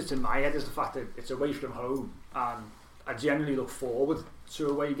 Well, that's what sits in my head, is the fact that it's away from home, and I generally look forward to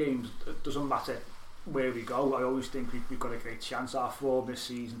away games. It doesn't matter where we go. I always think we've got a great chance. Our form this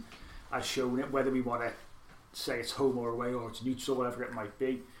season has shown it, whether we want to say it's home or away or it's neutral, whatever it might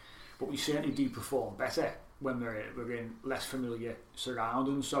be. But we certainly do perform better when we're in less familiar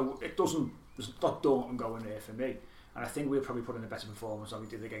surroundings. So there's not daunting going there for me. And I think we'll probably put in a better performance than we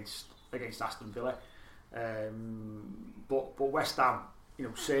did against Aston Villa. But West Ham, you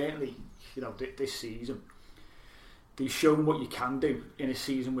know, certainly, you know, this season, they've shown what you can do in a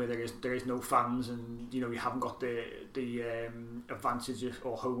season where there is no fans, and you know, you haven't got the advantage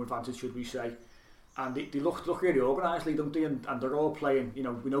or home advantage, should we say. And they look really organised, don't they? And they're all playing. You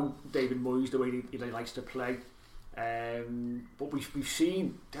know, we know David Moyes, the way he likes to play. But we've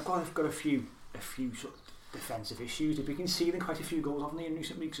seen they've got a few sort of defensive issues. They've been conceding quite a few goals, haven't they, in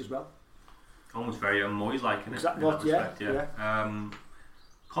recent weeks as well? Almost very Moyes-like, isn't it? Exactly. In that respect, yeah.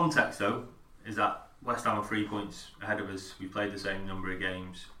 Context though is that West Ham are 3 points ahead of us. We played the same number of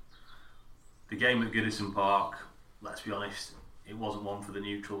games. The game at Goodison Park, let's be honest, it wasn't one for the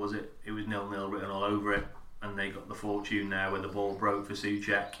neutral, was it? It was 0-0 written all over it, and they got the fortune there where the ball broke for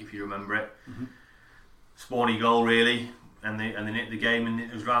Souček, if you remember it. Mm-hmm. Spawny goal, really, and they nicked the game, and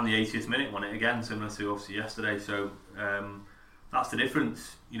it was around the 80th minute, won it again, similar to obviously yesterday. So that's the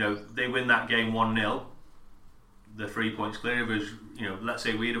difference. You know, they win that game 1-0. The 3 points clear of us. You know, let's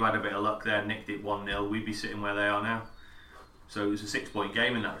say we'd have had a bit of luck there, nicked it 1-0, we'd be sitting where they are now. So it was a 6 point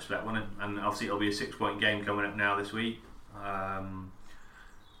game in that respect, wasn't it? And obviously it'll be a 6 point game coming up now this week.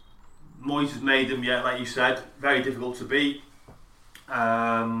 Moyes has made them, like you said, very difficult to beat.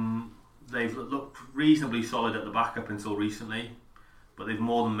 They've looked reasonably solid at the back up until recently, but they've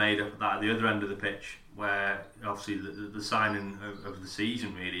more than made up that at the other end of the pitch, where obviously the signing of the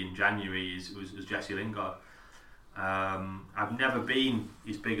season really in January was Jesse Lingard. I've never been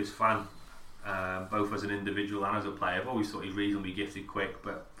his biggest fan, both as an individual and as a player. I've always thought he's reasonably gifted, quick,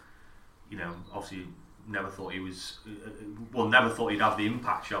 but you know, obviously never thought he'd have the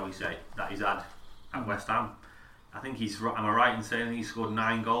impact, shall we say, that he's had at West Ham. I think am I right in saying he's scored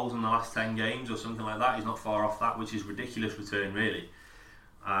 9 goals in the last 10 games or something like that? He's not far off that, which is ridiculous return really.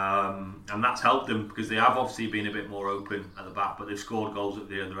 And that's helped them because they have obviously been a bit more open at the back, but they've scored goals at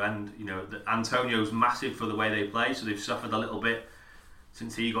the other end. You know, Antonio's massive for the way they play, so they've suffered a little bit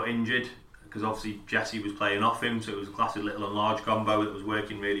since he got injured, because obviously Jesse was playing off him, so it was a classic little and large combo that was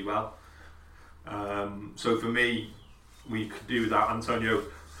working really well. So for me, we could do without Antonio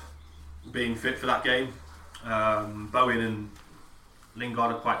being fit for that game. Bowen and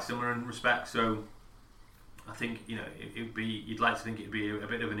Lingard are quite similar in respect, so I think, you know, it'd be, you'd like to think it'd be a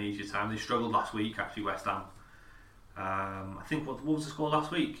bit of an easier time. They struggled last week, actually, West Ham. I think what was the score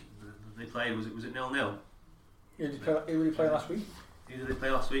last week? They played, was it 0-0? Who did they play last week? Who did they play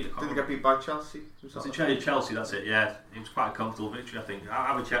last week? Did they get beat by Chelsea? Was it Chelsea? That's it. Yeah, it was quite a comfortable victory, I think.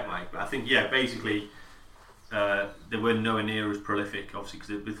 I'll have a check, Mike. But I think, yeah, basically they were nowhere near as prolific, obviously,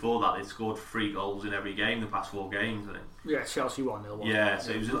 because before that they'd scored 3 goals in every game the past 4 games, I think. Yeah, Chelsea 1-0. Yeah,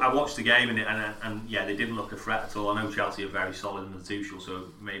 so it was. I watched the game and yeah, they didn't look a threat at all. I know Chelsea are very solid in the Tuchel, so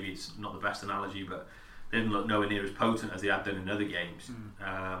maybe it's not the best analogy, but they didn't look nowhere near as potent as they had done in other games.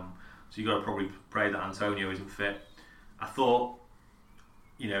 So you've got to probably pray that Antonio isn't fit. I thought,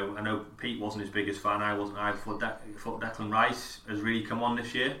 you know, I know Pete wasn't his biggest fan. I wasn't. I thought Declan Rice has really come on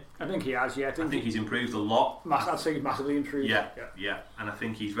this year. I think he has. Yeah, I think he's improved a lot. I'd say he's massively improved. Yeah. And I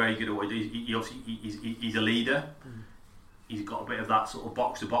think he's very good at what he does. He obviously he's a leader. He's got a bit of that sort of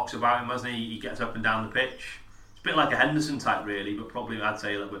box to box about him, hasn't he? He gets up and down the pitch. It's a bit like a Henderson type, really, but probably I'd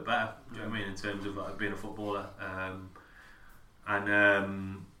say a little bit better. Do you know what I mean, in terms of being a footballer?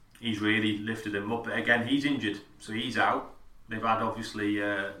 He's really lifted him up. But again, he's injured, so he's out. They've had obviously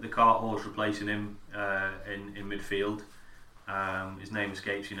the cart horse replacing him in midfield. His name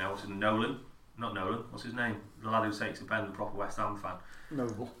escapes you now. What's his name? Not Nolan. What's his name? The lad who takes the pen, the proper West Ham fan.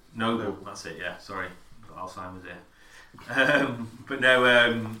 Noble. That's it. Yeah. Sorry, got Alzheimer's here. But no.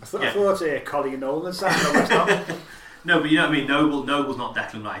 I thought Colin Nolan sounded West Ham. No, but you know what I mean. Noble's not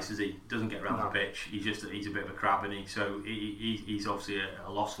Declan Rice, is he? Doesn't get around the pitch. He's a bit of a crab, isn't he? So he's obviously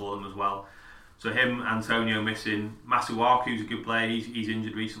a loss for them as well. So him, Antonio missing. Masuaku's a good player. He's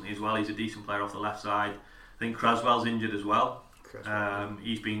injured recently as well. He's a decent player off the left side. I think Cresswell's injured as well.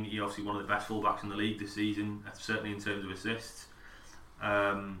 He's obviously one of the best fullbacks in the league this season, certainly in terms of assists.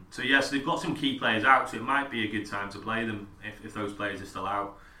 So they've got some key players out, so it might be a good time to play them if those players are still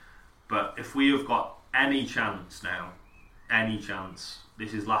out. But if we have got any chance,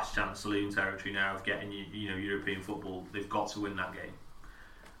 this is last chance saloon territory now of getting European football, they've got to win that game.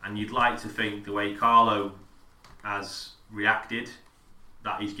 And you'd like to think the way Carlo has reacted,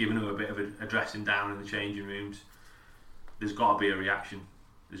 that he's given him a bit of a dressing down in the changing rooms. There's got to be a reaction.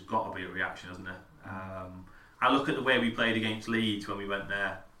 Hasn't there? I look at the way we played against Leeds when we went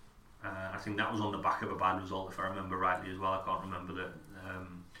there. I think that was on the back of a bad result, if I remember rightly as well. I can't remember the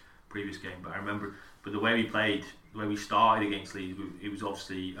previous game, but I remember. But the way we played, the way we started against Leeds, it was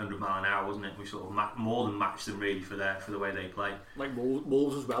obviously 100 mile an hour, wasn't it? We sort of more than matched them really for the way they play. Like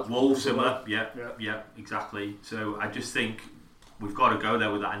Wolves as well. Wolves similar, yeah, exactly. So I just think we've got to go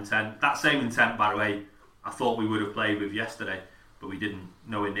there with that intent. That same intent, by the way, I thought we would have played with yesterday, but we didn't.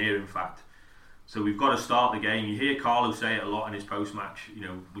 Nowhere near, in fact. So we've got to start the game. You hear Carlo say it a lot in his post-match. You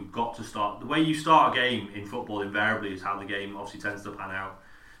know, we've got to start. The way you start a game in football invariably is how the game obviously tends to pan out.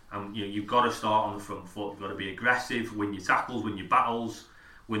 You've got to start on the front foot. You've got to be aggressive, win your tackles, win your battles,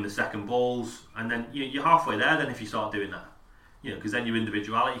 win the second balls, and then you're halfway there. Then if you start doing that, because then your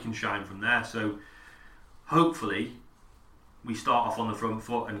individuality can shine from there. So hopefully we start off on the front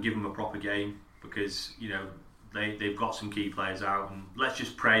foot and give them a proper game, because they've got some key players out, and let's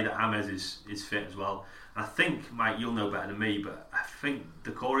just pray that James is fit as well. I think, Mike, you'll know better than me, but I think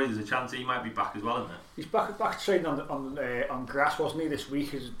Decore, there's a chance he might be back as well, isn't there? He's back training on grass, wasn't he, this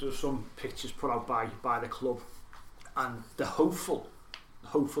week? There's some pictures put out by the club, and the hopeful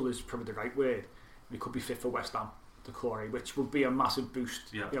is probably the right word. He could be fit for West Ham, Decore, which would be a massive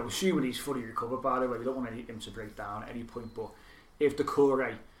boost. Yeah. Assuming he's fully recovered, by the way, we don't want him to break down at any point. But if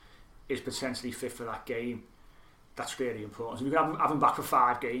Decore is potentially fit for that game, that's really important. So we can have him back for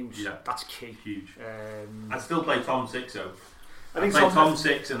 5 games. Yeah, that's key. Huge. I'd still play Tom 6 though. I think Tom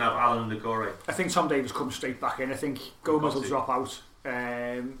 6 and have Alan and Decore. I think Tom Davies comes straight back in. I think Gomez will drop out.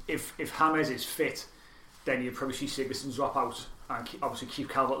 If James is fit, then you'll probably see Sigurdsson drop out, and obviously keep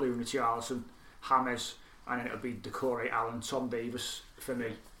Calvert-Lewin, Richarlison, James, and then it'll be Decore, Alan, Tom Davies for me.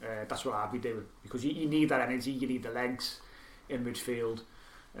 That's what I'd be doing, because you need that energy, you need the legs in midfield.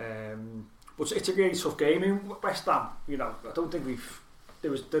 But it's a really tough game in West Ham. I don't think there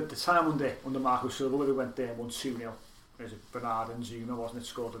was the time under Marco Silva where we went there and won 2-0. There's Bernard and Zuma, wasn't it,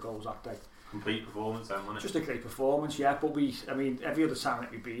 scored the goals that day. Complete performance then, wasn't it? Just a great performance, yeah. But every other time that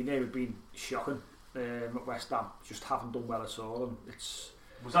we've been there, we've been shocking at West Ham. Just haven't done well at all. And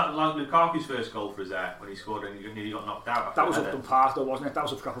Was that like Lukaku's first goal for his when he scored and he nearly got knocked out? That was Upton Park though, wasn't it? That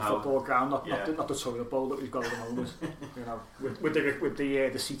was a proper football ground, not the toilet bowl that we've got at the moment. You know, with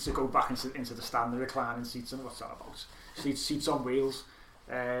the seats that go back into the stand, the reclining seats, and what's that about? Seats on wheels.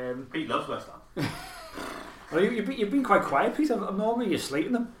 Pete loves West Ham. Well, you've been quite quiet, Pete. I'm normally you're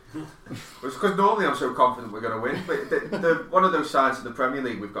slating them. Well, it's because normally I'm so confident we're going to win, but one of those sides in the Premier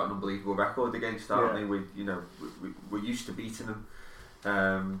League, we've got an unbelievable record against, aren't we? We're used to beating them.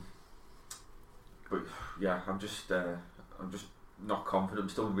 But yeah, I'm just not confident. I'm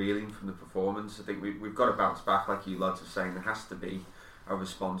still reeling from the performance. I think we've got to bounce back, like you lads are saying. There has to be a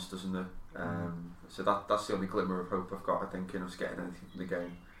response, doesn't there? So that's the only glimmer of hope I've got, I think, in us getting anything from the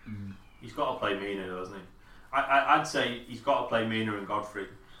game. He's got to play Mina, though, hasn't he? I'd say he's got to play Mina and Godfrey.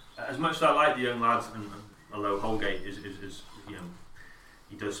 As much as I like the young lads, and although Holgate is you know,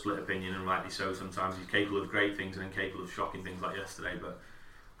 he does split opinion, and rightly so. Sometimes he's capable of great things and then capable of shocking things like yesterday. But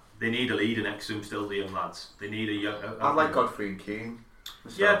they need a leader next to him still, the young lads. They need a young... I'd like Godfrey and Keane.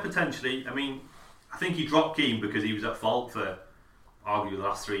 Yeah, potentially. I mean, I think he dropped Keane because he was at fault for arguably the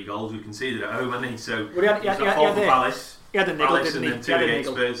last 3 goals we conceded at home, hadn't he? So he was at fault for Palace. He had a niggle, didn't he? And then 2 against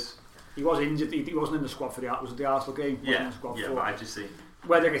Spurs. He was injured. He wasn't in the squad for the Arsenal game. But I just think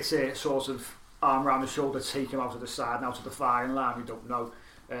whether it's a sort of arm around the shoulder, take him out of the side and out of the firing line, we don't know.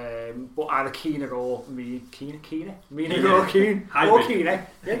 But either Keane or Keane. Yeah,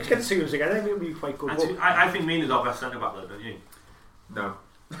 just get the two of them together. It would be quite good. I think Mina's our best centre back, though, don't you? No.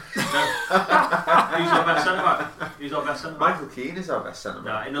 Who's our best centre back? Who's our best centre back? Michael Keane is our best centre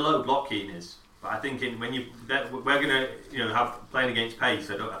back. No, in the low block, Keane is. But I think we're going to have playing against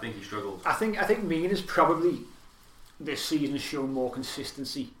pace. I think he struggles. I think Mina's probably this season has shown more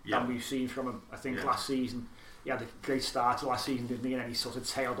consistency than we've seen from him. I think last season he had a great start to last season, didn't he? And then he sort of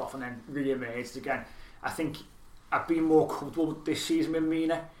tailed off and then re-emerged again. I think I've been more comfortable with this season with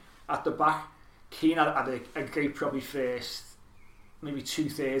Mina at the back. Keane had a great probably first maybe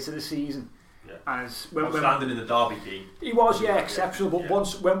 2/3 of the season. Yeah. When standing in the derby, Keane. He was, exceptional. But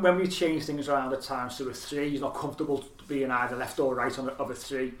once when we changed things around at times to a 3, he's not comfortable being either left or right of a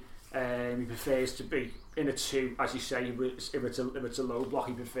 3. He prefers to be in a 2, as you say. If it's a low block,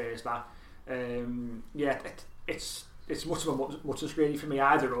 he prefers that. It's much of a much really for me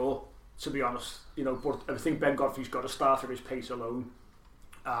either or, to be honest. You know, but I think Ben Godfrey's got to start for his pace alone,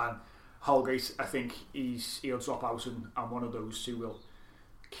 and Holgate, I think he'll drop out, and one of those two will,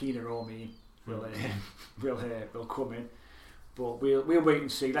 Keane or me, will come in. But we'll wait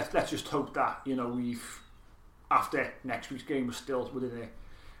and see. Let's just hope that, you know, we've after next week's game we're still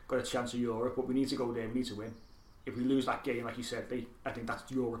got a chance of Europe, but we need to go there. We need to win. If we lose that game, like you said, I think that's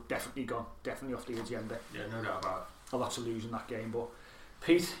Europe definitely gone, definitely off the agenda. Yeah, no doubt about it. A lot to lose in that game. But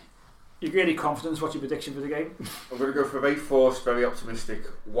Pete, you're really confident. What's your prediction for the game? I'm going to go for a very forced, very optimistic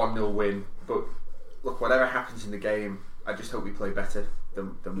 1-0 win. But look, whatever happens in the game, I just hope we play better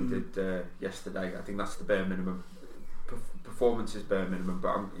than we did yesterday. I think that's the bare minimum. Performance is bare minimum, but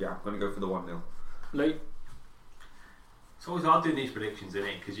I'm going to go for the 1-0. Lee? It's always hard doing these predictions, isn't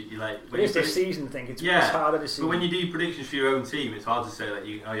it? Because you like it's this season thing. It's harder this season. But when you do predictions for your own team, it's hard to say that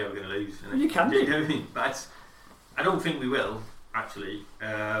we're going to lose. Well, you can do. You know what I mean? But I don't think we will. Actually,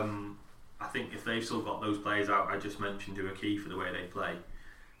 I think if they've still got those players out I just mentioned who are key for the way they play,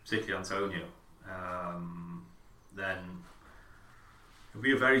 particularly Antonio, then it'll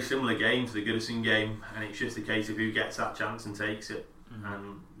be a very similar game to the Goodison game, and it's just a case of who gets that chance and takes it.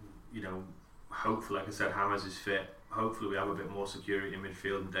 And you know, hopefully, like I said, Hammers is fit. Hopefully we have a bit more security in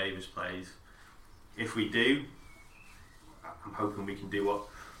midfield and Davis plays. If we do, I'm hoping we can do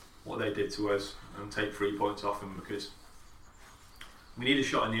what they did to us and take 3 points off them, because we need a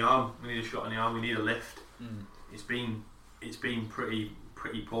shot in the arm. We need a lift. It's been pretty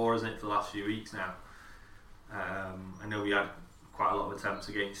poor, isn't it, for the last few weeks now. I know we had quite a lot of attempts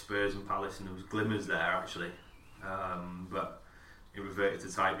against Spurs and Palace, and there was glimmers there actually, but it reverted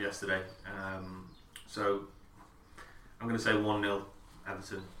to type yesterday. So I'm going to say 1-0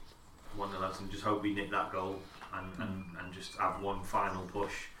 Everton. 1-0 Everton. Just hope we nick that goal and just have one final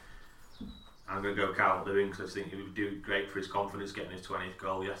push. I'm going to go Calvert-Lewin because I think he would do great for his confidence getting his 20th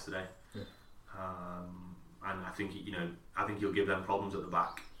goal yesterday. Yeah. And I think he'll give them problems at the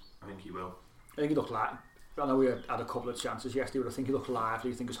back. I think he will. I think he looked like. I know we had a couple of chances yesterday, but I think he looked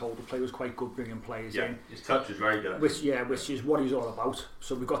lively. I think his hold of play was quite good, bringing players in. His touch was very good. Which is what he's all about.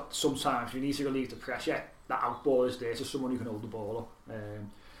 So we've got sometimes we need to relieve the pressure. That outball is there to someone who can hold the ball up.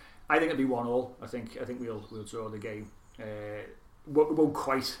 I think it'll be 1-1. I think we'll draw the game. We won't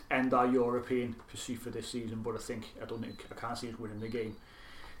quite end our European pursuit for this season, but I can't see us winning the game.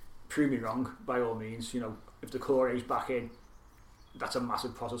 Prove me wrong, by all means. You know, if the Core's back in, that's a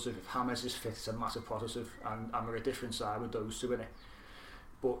massive positive. If James is fit, it's a massive positive, and we're a different side with those two in it.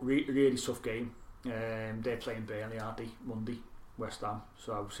 But really tough game. They're playing Burnley, aren't they? Monday, West Ham.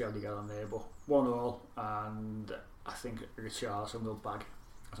 So I'll see how they get on there. But 1-1, and I think Richarlison will bag.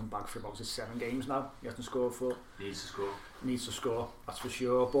 Hasn't bagged for about 7 games now. He hasn't scored for. Needs to score. That's for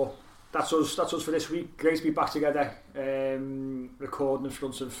sure. But that's us for this week. Great to be back together, recording in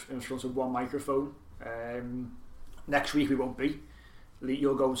front of one microphone. Next week we won't be. Lee,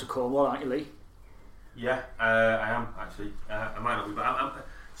 you're going to Cornwall, aren't you, Lee? Yeah, I am actually. I might not be, but I'm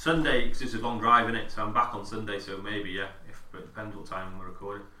Sunday, because it's a long drive, innit? So I'm back on Sunday. So maybe, yeah. But it depends what time we're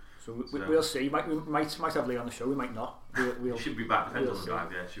recording. So we'll see. We might have Lee on the show. We might not. We'll should be back. Depends on the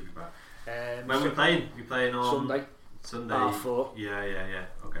drive. Yeah, should be back. When we're playing? We're playing on Sunday. 4:30. Yeah.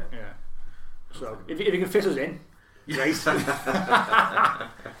 Okay. Yeah. So if you can fit us in, great.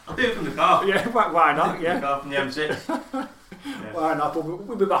 I'll do it from the car. Yeah, why not? Yeah. The car from the M6. Yeah. Why not? But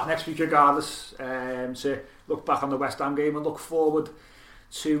we'll be back next week regardless. To look back on the West Ham game and look forward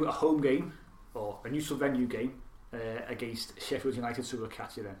to a home game or a neutral venue game against Sheffield United. So we'll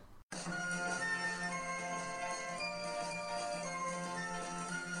catch you then.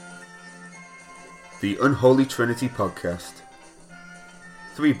 The Unholy Trinity Podcast.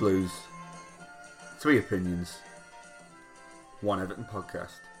 3 Blues, 3 opinions, 1 Everton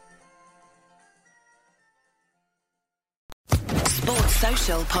podcast. Sports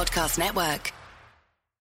Social Podcast Network.